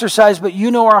vain exercise, but you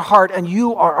know our heart and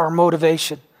you are our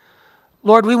motivation.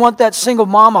 Lord, we want that single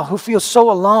mama who feels so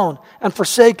alone and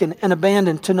forsaken and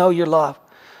abandoned to know your love.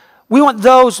 We want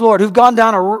those, Lord, who've gone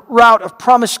down a route of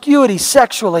promiscuity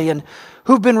sexually and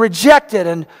who've been rejected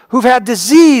and who've had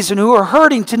disease and who are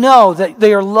hurting to know that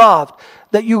they are loved,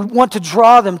 that you want to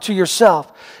draw them to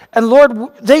yourself. And Lord,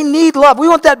 they need love. We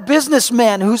want that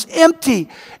businessman who's empty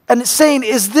and saying,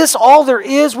 is this all there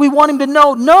is? We want him to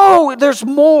know, no, there's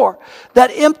more. That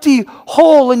empty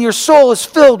hole in your soul is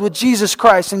filled with Jesus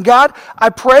Christ. And God,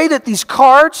 I pray that these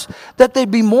cards, that they'd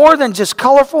be more than just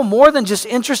colorful, more than just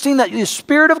interesting, that the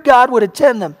Spirit of God would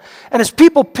attend them. And as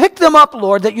people pick them up,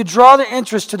 Lord, that you draw their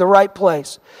interest to the right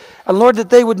place. And Lord, that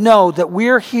they would know that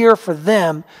we're here for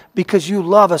them because you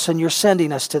love us and you're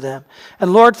sending us to them.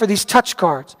 And Lord, for these touch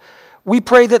cards, we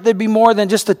pray that there'd be more than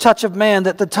just the touch of man,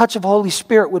 that the touch of Holy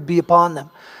Spirit would be upon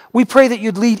them. We pray that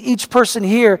you'd lead each person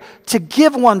here to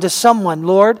give one to someone,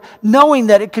 Lord, knowing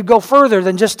that it could go further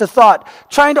than just a thought,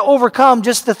 trying to overcome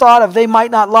just the thought of they might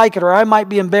not like it or I might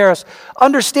be embarrassed,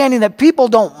 understanding that people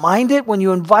don't mind it when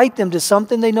you invite them to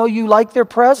something. They know you like their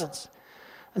presence.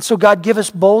 And so, God, give us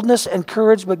boldness and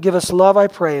courage, but give us love, I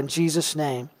pray, in Jesus'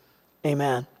 name.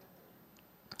 Amen.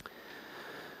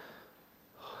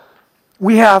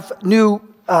 We have new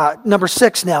number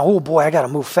 6 now. Oh boy, I got to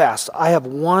move fast. I have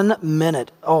 1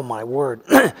 minute. Oh my word.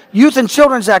 Youth and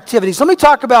children's activities. I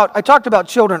talked about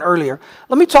children earlier.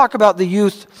 Let me talk about the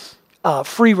youth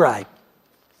free ride.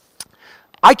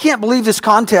 I can't believe this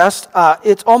contest.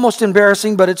 It's almost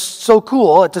embarrassing, but it's so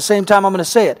cool. At the same time, I'm going to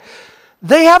say it.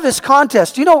 They have this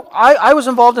contest. You know, I was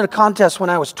involved in a contest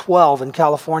when I was 12 in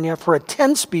California for a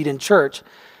 10-speed in church.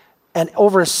 And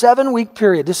over a 7-week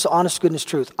period, this is honest goodness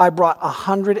truth, I brought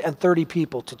 130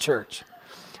 people to church.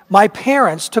 My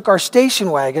parents took our station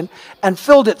wagon and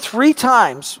filled it 3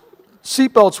 times.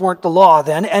 Seatbelts weren't the law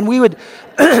then. And we would,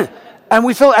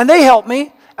 and they helped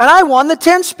me. And I won the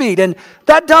 10-speed. And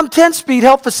that dumb 10-speed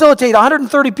helped facilitate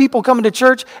 130 people coming to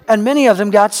church, and many of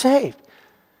them got saved.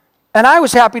 And I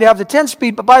was happy to have the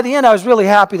 10-speed, but by the end I was really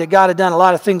happy that God had done a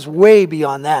lot of things way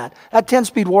beyond that. That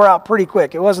 10-speed wore out pretty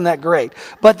quick. It wasn't that great.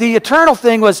 But the eternal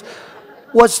thing was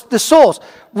the souls.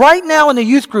 Right now in the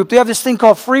youth group, they have this thing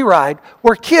called Free Ride,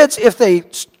 where kids, if they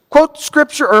quote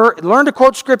Scripture or learn to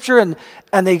quote Scripture and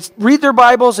they read their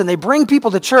Bibles and they bring people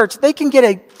to church, they can get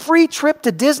a free trip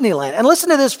to Disneyland. And listen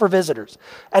to this for visitors.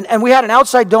 And we had an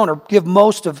outside donor give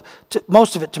most of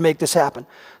it to make this happen.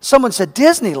 Someone said,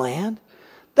 Disneyland?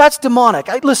 That's demonic.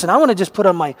 Listen, I want to just put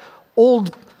on my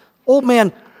old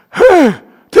man,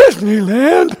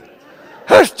 Disneyland?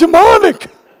 That's demonic.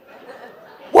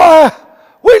 Why?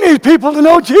 We need people to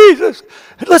know Jesus.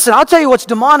 Listen, I'll tell you what's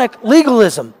demonic.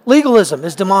 Legalism. Legalism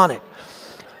is demonic.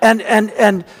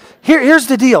 And here's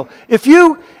the deal. If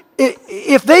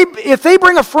they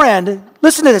bring a friend,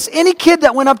 listen to this. Any kid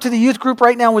that went up to the youth group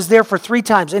right now was there for 3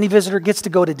 times. Any visitor gets to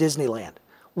go to Disneyland.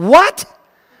 What?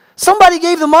 Somebody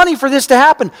gave the money for this to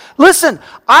happen. Listen,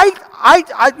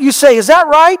 you say, is that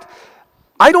right?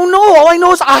 I don't know. All I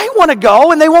know is I want to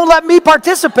go, and they won't let me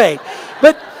participate.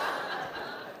 But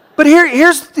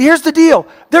here's the deal.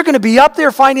 They're going to be up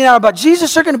there finding out about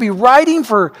Jesus. They're going to be riding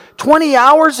for 20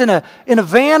 hours in a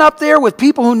van up there with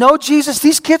people who know Jesus.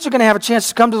 These kids are going to have a chance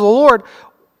to come to the Lord.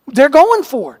 They're going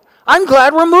for it. I'm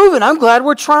glad we're moving. I'm glad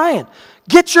we're trying.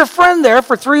 Get your friend there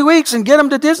for 3 weeks and get them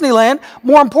to Disneyland.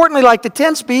 More importantly, like the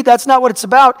 10-speed, that's not what it's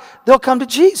about. They'll come to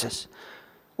Jesus.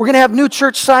 We're going to have new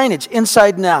church signage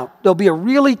inside and out. There'll be a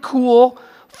really cool,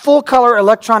 full-color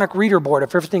electronic reader board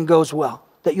if everything goes well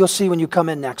that you'll see when you come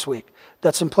in next week.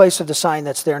 That's in place of the sign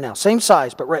that's there now. Same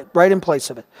size, but right in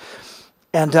place of it.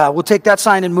 And we'll take that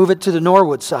sign and move it to the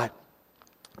Norwood side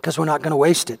because we're not going to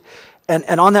waste it.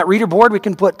 And on that reader board, we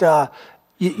can put...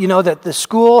 You know that the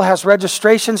school has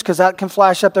registrations because that can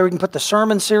flash up there. We can put the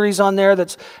sermon series on there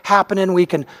that's happening. We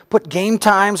can put game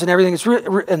times and everything. It's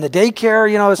and the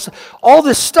daycare, you know, it's all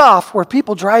this stuff where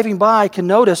people driving by can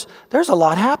notice there's a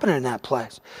lot happening in that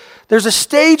place. There's a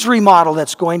stage remodel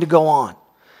that's going to go on.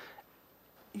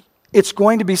 It's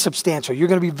going to be substantial. You're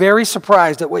going to be very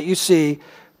surprised at what you see.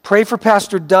 Pray for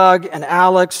Pastor Doug and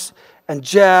Alex and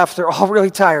Jeff. They're all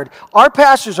really tired. Our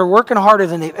pastors are working harder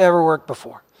than they've ever worked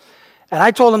before. And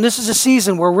I told them this is a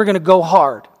season where we're going to go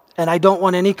hard. And I don't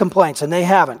want any complaints. And they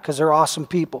haven't because they're awesome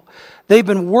people. They've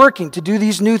been working to do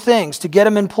these new things, to get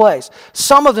them in place.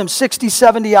 Some of them 60,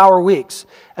 70-hour weeks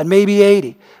and maybe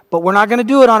 80. But we're not going to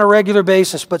do it on a regular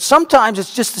basis. But sometimes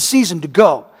it's just the season to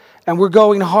go. And we're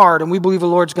going hard, and we believe the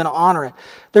Lord's going to honor it.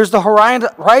 There's the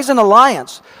Horizon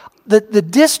Alliance. The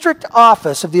district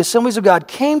office of the Assemblies of God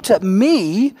came to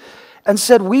me and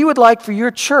said, we would like for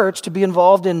your church to be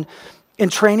involved in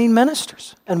training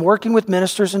ministers and working with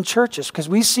ministers in churches because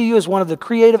we see you as one of the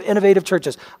creative, innovative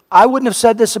churches. I wouldn't have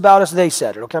said this about us. They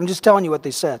said it. Okay, I'm just telling you what they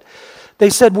said.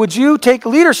 They said, would you take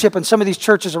leadership in some of these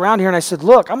churches around here? And I said,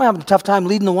 look, I'm having a tough time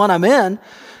leading the one I'm in.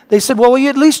 They said, well, will you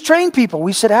at least train people?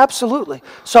 We said, absolutely.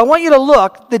 So I want you to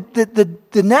look.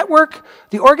 The network,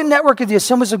 the Oregon Network of the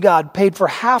Assemblies of God paid for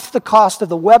half the cost of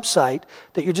the website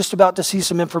that you're just about to see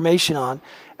some information on,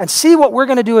 and see what we're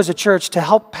going to do as a church to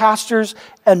help pastors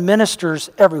and ministers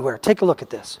everywhere. Take a look at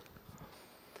this.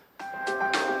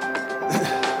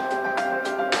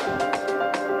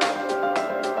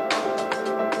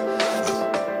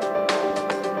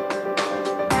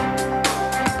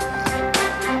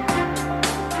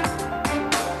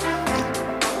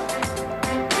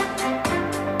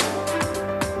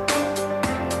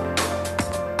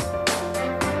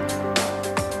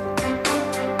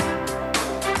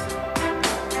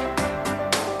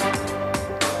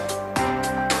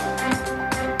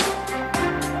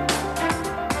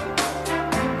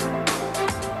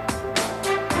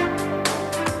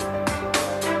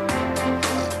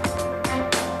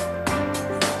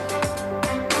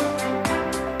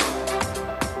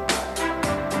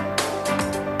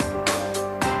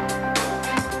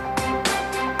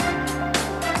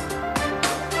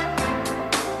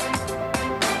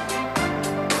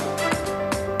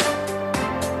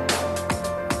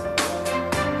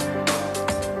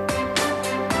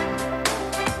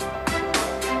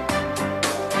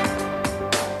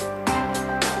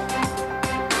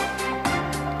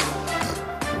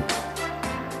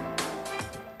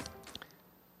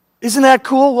 Isn't that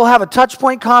cool? We'll have a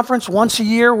Touchpoint conference once a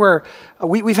year where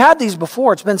we've had these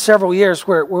before. It's been several years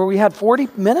where we had 40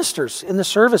 ministers in the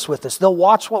service with us. They'll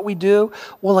watch what we do.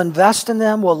 We'll invest in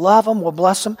them. We'll love them. We'll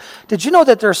bless them. Did you know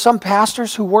that there are some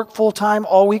pastors who work full-time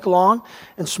all week long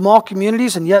in small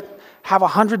communities and yet have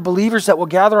 100 believers that will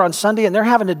gather on Sunday, and they're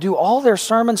having to do all their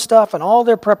sermon stuff and all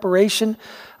their preparation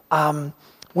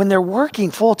when they're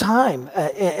working full-time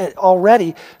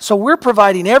already. So we're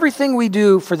providing everything we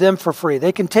do for them for free.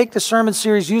 They can take the sermon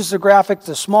series, use the graphics,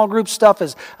 the small group stuff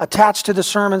is attached to the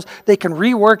sermons. They can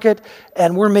rework it,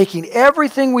 and we're making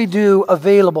everything we do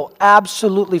available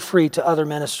absolutely free to other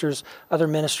ministers, other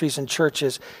ministries and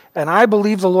churches. And I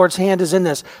believe the Lord's hand is in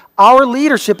this. Our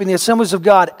leadership in the Assemblies of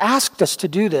God asked us to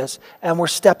do this, and we're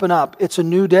stepping up. It's a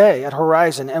new day at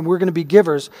Horizon, and we're going to be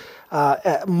givers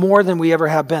more than we ever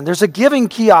have been. There's a giving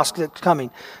kiosk that's coming.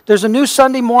 There's a new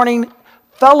Sunday morning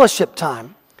fellowship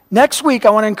time. Next week, I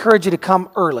want to encourage you to come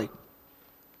early.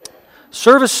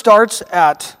 Service starts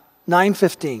at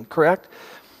 9:15, correct?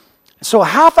 So a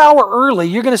half hour early,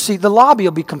 you're going to see the lobby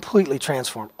will be completely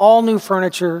transformed. All new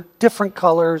furniture, different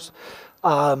colors.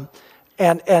 And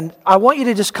I want you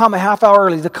to just come a half hour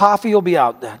early. The coffee will be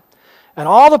out then. And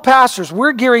all the pastors,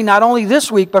 we're gearing not only this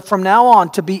week, but from now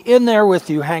on to be in there with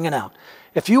you, hanging out.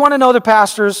 If you want to know the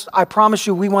pastors, I promise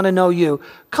you we want to know you.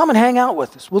 Come and hang out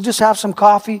with us. We'll just have some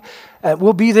coffee, and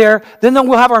we'll be there. Then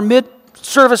we'll have our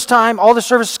mid-service time. All the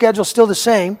service schedule is still the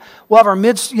same. We'll have our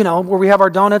mids, where we have our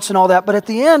donuts and all that. But at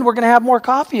the end, we're going to have more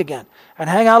coffee again and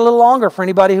hang out a little longer for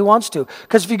anybody who wants to.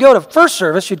 Because if you go to first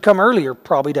service, you'd come earlier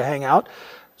probably to hang out.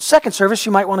 Second service,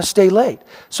 you might want to stay late.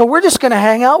 So we're just going to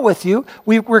hang out with you.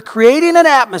 We're creating an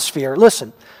atmosphere.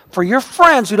 Listen, for your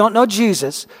friends who don't know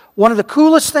Jesus, one of the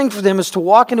coolest things for them is to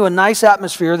walk into a nice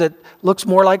atmosphere that looks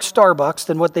more like Starbucks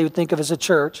than what they would think of as a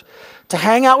church, to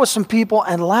hang out with some people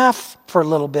and laugh for a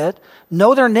little bit,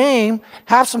 know their name,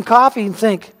 have some coffee and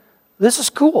think, this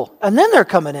is cool. And then they're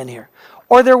coming in here.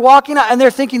 Or they're walking out and they're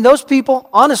thinking, those people,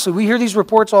 honestly, we hear these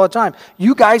reports all the time.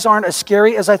 You guys aren't as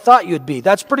scary as I thought you'd be.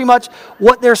 That's pretty much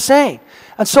what they're saying.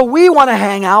 And so we want to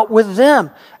hang out with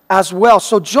them as well.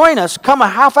 So join us. Come a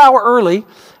half hour early.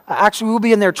 Actually, we'll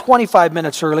be in there 25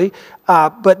 minutes early.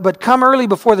 But come early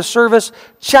before the service.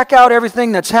 Check out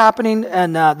everything that's happening.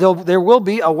 And there will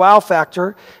be a wow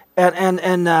factor.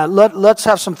 And let's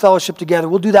have some fellowship together.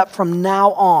 We'll do that from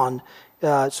now on.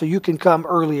 So you can come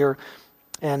earlier.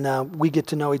 And we get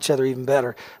to know each other even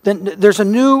better. Then there's a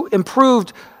new,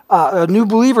 improved, new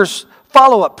believers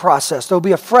follow-up process. There'll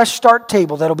be a fresh start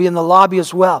table that'll be in the lobby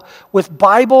as well, with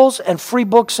Bibles and free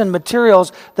books and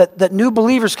materials that new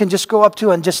believers can just go up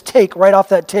to and just take right off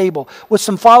that table. With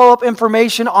some follow-up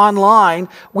information online.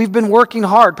 We've been working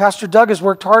hard. Pastor Doug has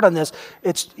worked hard on this.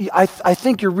 I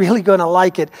think you're really going to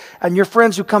like it. And your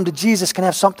friends who come to Jesus can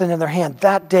have something in their hand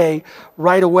that day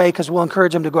right away, because we'll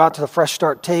encourage them to go out to the fresh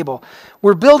start table.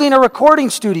 We're building a recording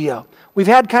studio. We've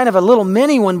had kind of a little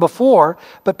mini one before,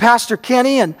 but Pastor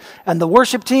Kenny and the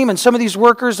worship team and some of these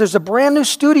workers, there's a brand new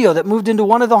studio that moved into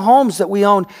one of the homes that we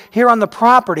own here on the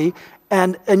property,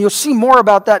 and you'll see more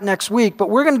about that next week. But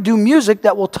we're going to do music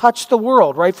that will touch the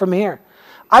world right from here.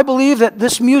 I believe that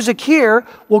this music here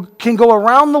can go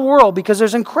around the world because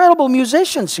there's incredible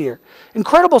musicians here,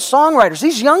 incredible songwriters.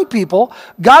 These young people,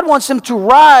 God wants them to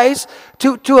rise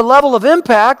to a level of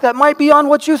impact that might be on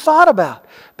what you thought about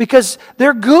because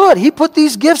they're good. He put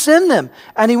these gifts in them,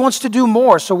 and He wants to do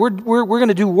more. So we're going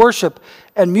to do worship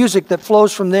and music that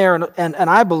flows from there, and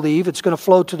I believe it's going to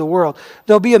flow to the world.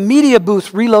 There'll be a media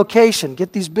booth relocation.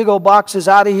 Get these big old boxes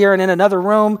out of here and in another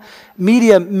room.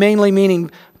 Media mainly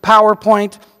meaning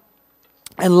PowerPoint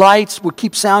and lights. We'll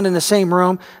keep sound in the same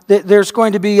room. There's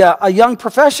going to be a young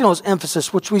professionals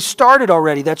emphasis, which we started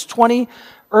already. That's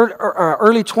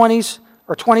early 20s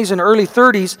or 20s and early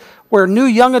 30s, where new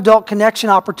young adult connection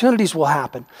opportunities will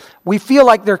happen. We feel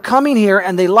like they're coming here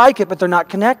and they like it, but they're not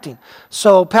connecting.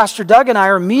 So Pastor Doug and I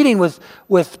are meeting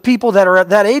with people that are at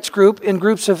that age group in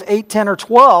groups of 8, 10, or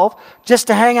 12, just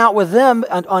to hang out with them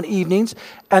on evenings.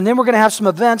 And then we're going to have some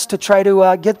events to try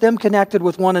to get them connected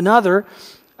with one another,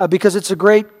 because it's a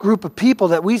great group of people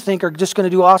that we think are just going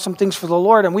to do awesome things for the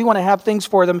Lord, and we want to have things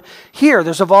for them here.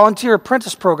 There's a volunteer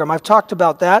apprentice program. I've talked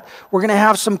about that. We're going to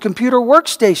have some computer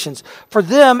workstations for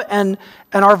them and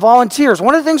our volunteers.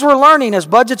 One of the things we're learning as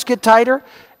budgets get tighter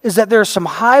is that there's some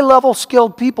high-level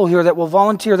skilled people here that will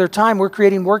volunteer their time. We're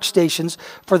creating workstations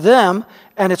for them,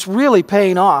 and it's really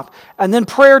paying off. And then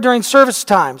prayer during service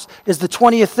times is the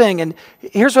 20th thing. And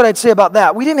here's what I'd say about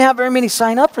that. We didn't have very many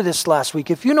sign up for this last week.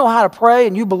 If you know how to pray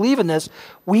and you believe in this,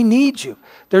 we need you.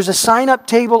 There's a sign-up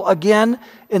table again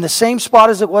in the same spot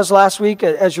as it was last week.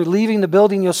 As you're leaving the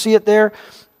building, you'll see it there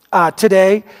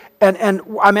today. And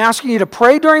I'm asking you to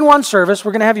pray during one service.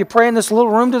 We're going to have you pray in this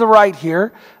little room to the right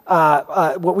here,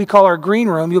 what we call our green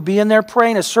room. You'll be in there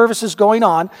praying as service is going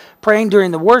on, praying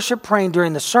during the worship, praying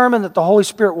during the sermon that the Holy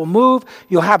Spirit will move.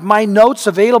 You'll have my notes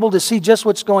available to see just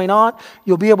what's going on.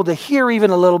 You'll be able to hear even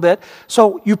a little bit.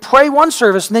 So you pray one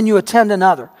service and then you attend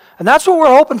another. And that's what we're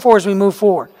hoping for as we move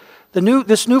forward.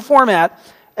 This new format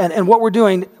and what we're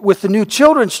doing with the new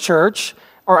children's church,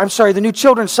 the new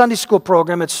children's Sunday school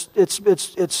program,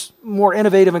 it's more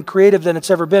innovative and creative than it's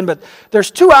ever been. But there's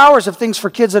 2 hours of things for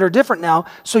kids that are different now.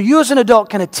 So you as an adult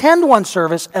can attend one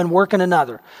service and work in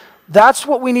another. That's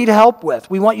what we need help with.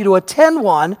 We want you to attend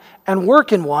one and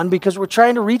work in one because we're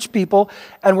trying to reach people.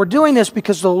 And we're doing this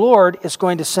because the Lord is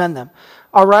going to send them.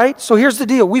 All right? So here's the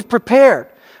deal. We've prepared.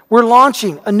 We're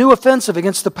launching a new offensive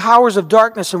against the powers of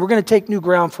darkness, and we're going to take new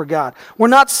ground for God. We're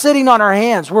not sitting on our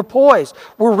hands. We're poised.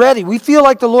 We're ready. We feel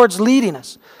like the Lord's leading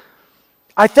us.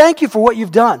 I thank you for what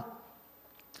you've done.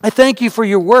 I thank you for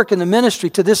your work in the ministry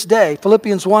to this day.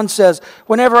 Philippians 1 says,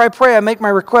 "Whenever I pray, I make my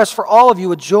request for all of you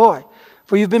with joy,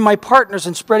 for you've been my partners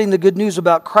in spreading the good news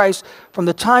about Christ from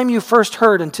the time you first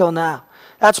heard until now."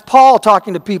 That's Paul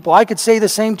talking to people. I could say the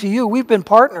same to you. We've been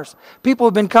partners. People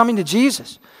have been coming to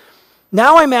Jesus.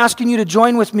 Now I'm asking you to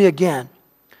join with me again,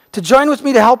 to join with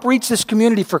me to help reach this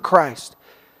community for Christ.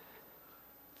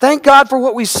 Thank God for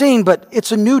what we've seen, but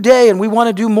it's a new day and we want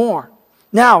to do more.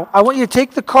 Now, I want you to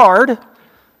take the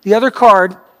other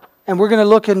card, and we're going to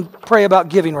look and pray about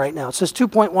giving right now. It says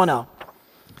 2.10.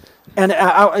 And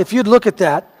if you'd look at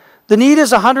that, the need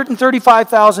is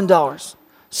 $135,000.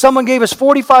 Someone gave us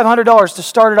 $4,500 to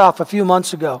start it off a few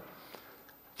months ago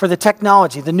for the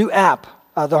technology, the new app,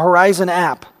 the Horizon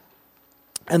app,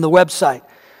 and the website.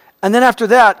 And then after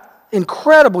that,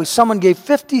 incredibly, someone gave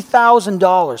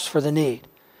 $50,000 for the need.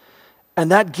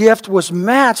 And that gift was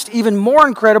matched even more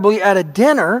incredibly at a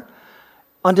dinner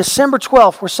on December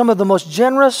 12th, where some of the most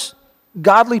generous,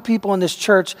 godly people in this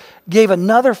church gave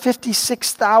another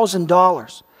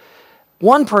 $56,000.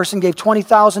 One person gave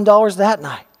 $20,000 that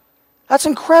night. That's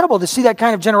incredible to see that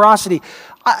kind of generosity.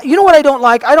 You know what I don't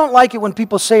like? I don't like it when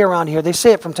people say around here, they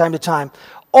say it from time to time,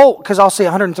 oh, because I'll say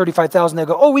 $135,000, they'll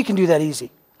go, oh, we can do that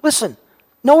easy. Listen,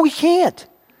 no, we can't.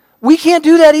 We can't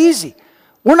do that easy.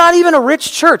 We're not even a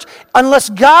rich church. Unless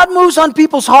God moves on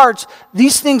people's hearts,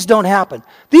 these things don't happen.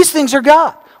 These things are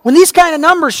God. When these kind of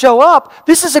numbers show up,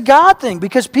 this is a God thing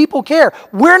because people care.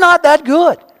 We're not that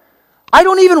good. I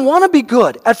don't even want to be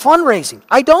good at fundraising.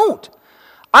 I don't.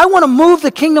 I want to move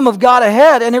the kingdom of God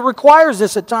ahead, and it requires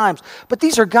this at times. But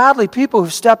these are godly people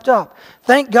who've stepped up.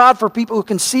 Thank God for people who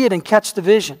can see it and catch the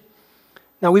vision.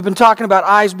 Now, we've been talking about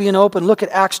eyes being open. Look at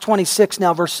Acts 26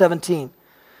 now, verse 17.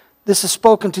 This is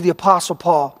spoken to the Apostle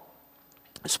Paul.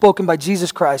 It's spoken by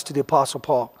Jesus Christ to the Apostle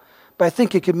Paul. But I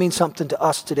think it could mean something to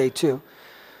us today too.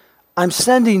 I'm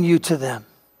sending you to them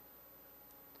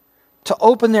to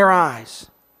open their eyes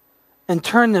and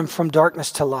turn them from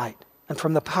darkness to light, and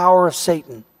from the power of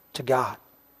Satan to God,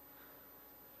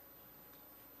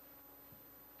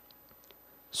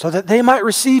 so that they might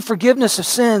receive forgiveness of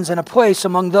sins and a place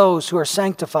among those who are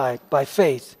sanctified by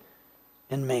faith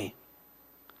in me.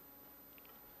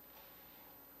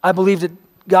 I believe that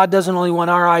God doesn't only want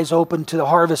our eyes open to the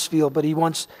harvest field, but He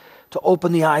wants to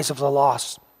open the eyes of the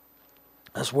lost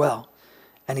as well.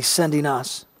 And He's sending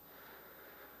us.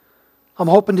 I'm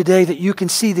hoping today that you can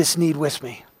see this need with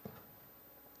me.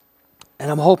 And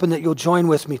I'm hoping that you'll join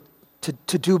with me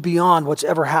to do beyond what's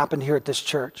ever happened here at this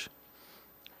church.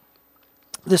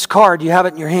 This card, you have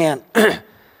it in your hand.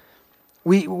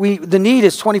 The need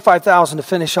is $25,000 to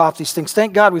finish off these things.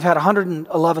 Thank God we've had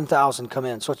 111,000 come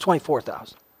in, so it's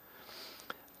 24,000.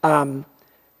 And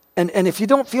if you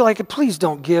don't feel like it, please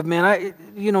don't give, man.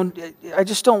 I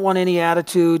just don't want any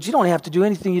attitudes. You don't have to do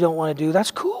anything you don't want to do.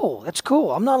 That's cool. That's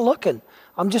cool. I'm not looking.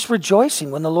 I'm just rejoicing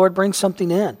when the Lord brings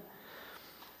something in.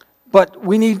 But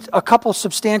we need a couple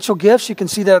substantial gifts. You can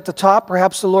see that at the top.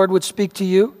 Perhaps the Lord would speak to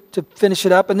you to finish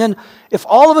it up. And then if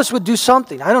all of us would do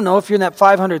something, I don't know if you're in that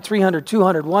 500, 300,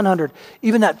 200, 100,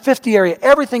 even that 50 area,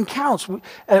 everything counts.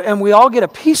 And we all get a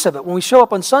piece of it. When we show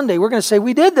up on Sunday, we're going to say,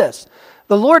 we did this.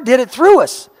 The Lord did it through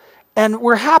us. And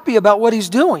we're happy about what He's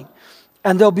doing.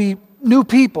 And there'll be new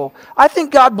people. I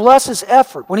think God blesses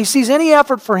effort. When He sees any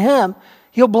effort for Him,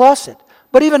 He'll bless it.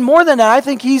 But even more than that, I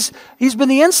think He's been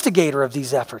the instigator of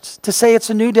these efforts to say it's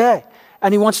a new day.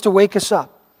 And He wants to wake us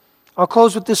up. I'll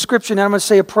close with this scripture, and then I'm going to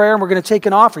say a prayer, and we're going to take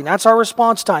an offering. That's our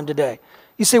response time today.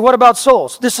 You say, what about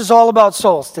souls? This is all about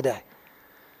souls today.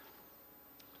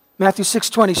 Matthew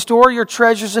 6:20, store your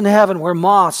treasures in heaven where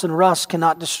moths and rust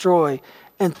cannot destroy,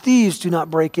 and thieves do not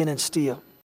break in and steal.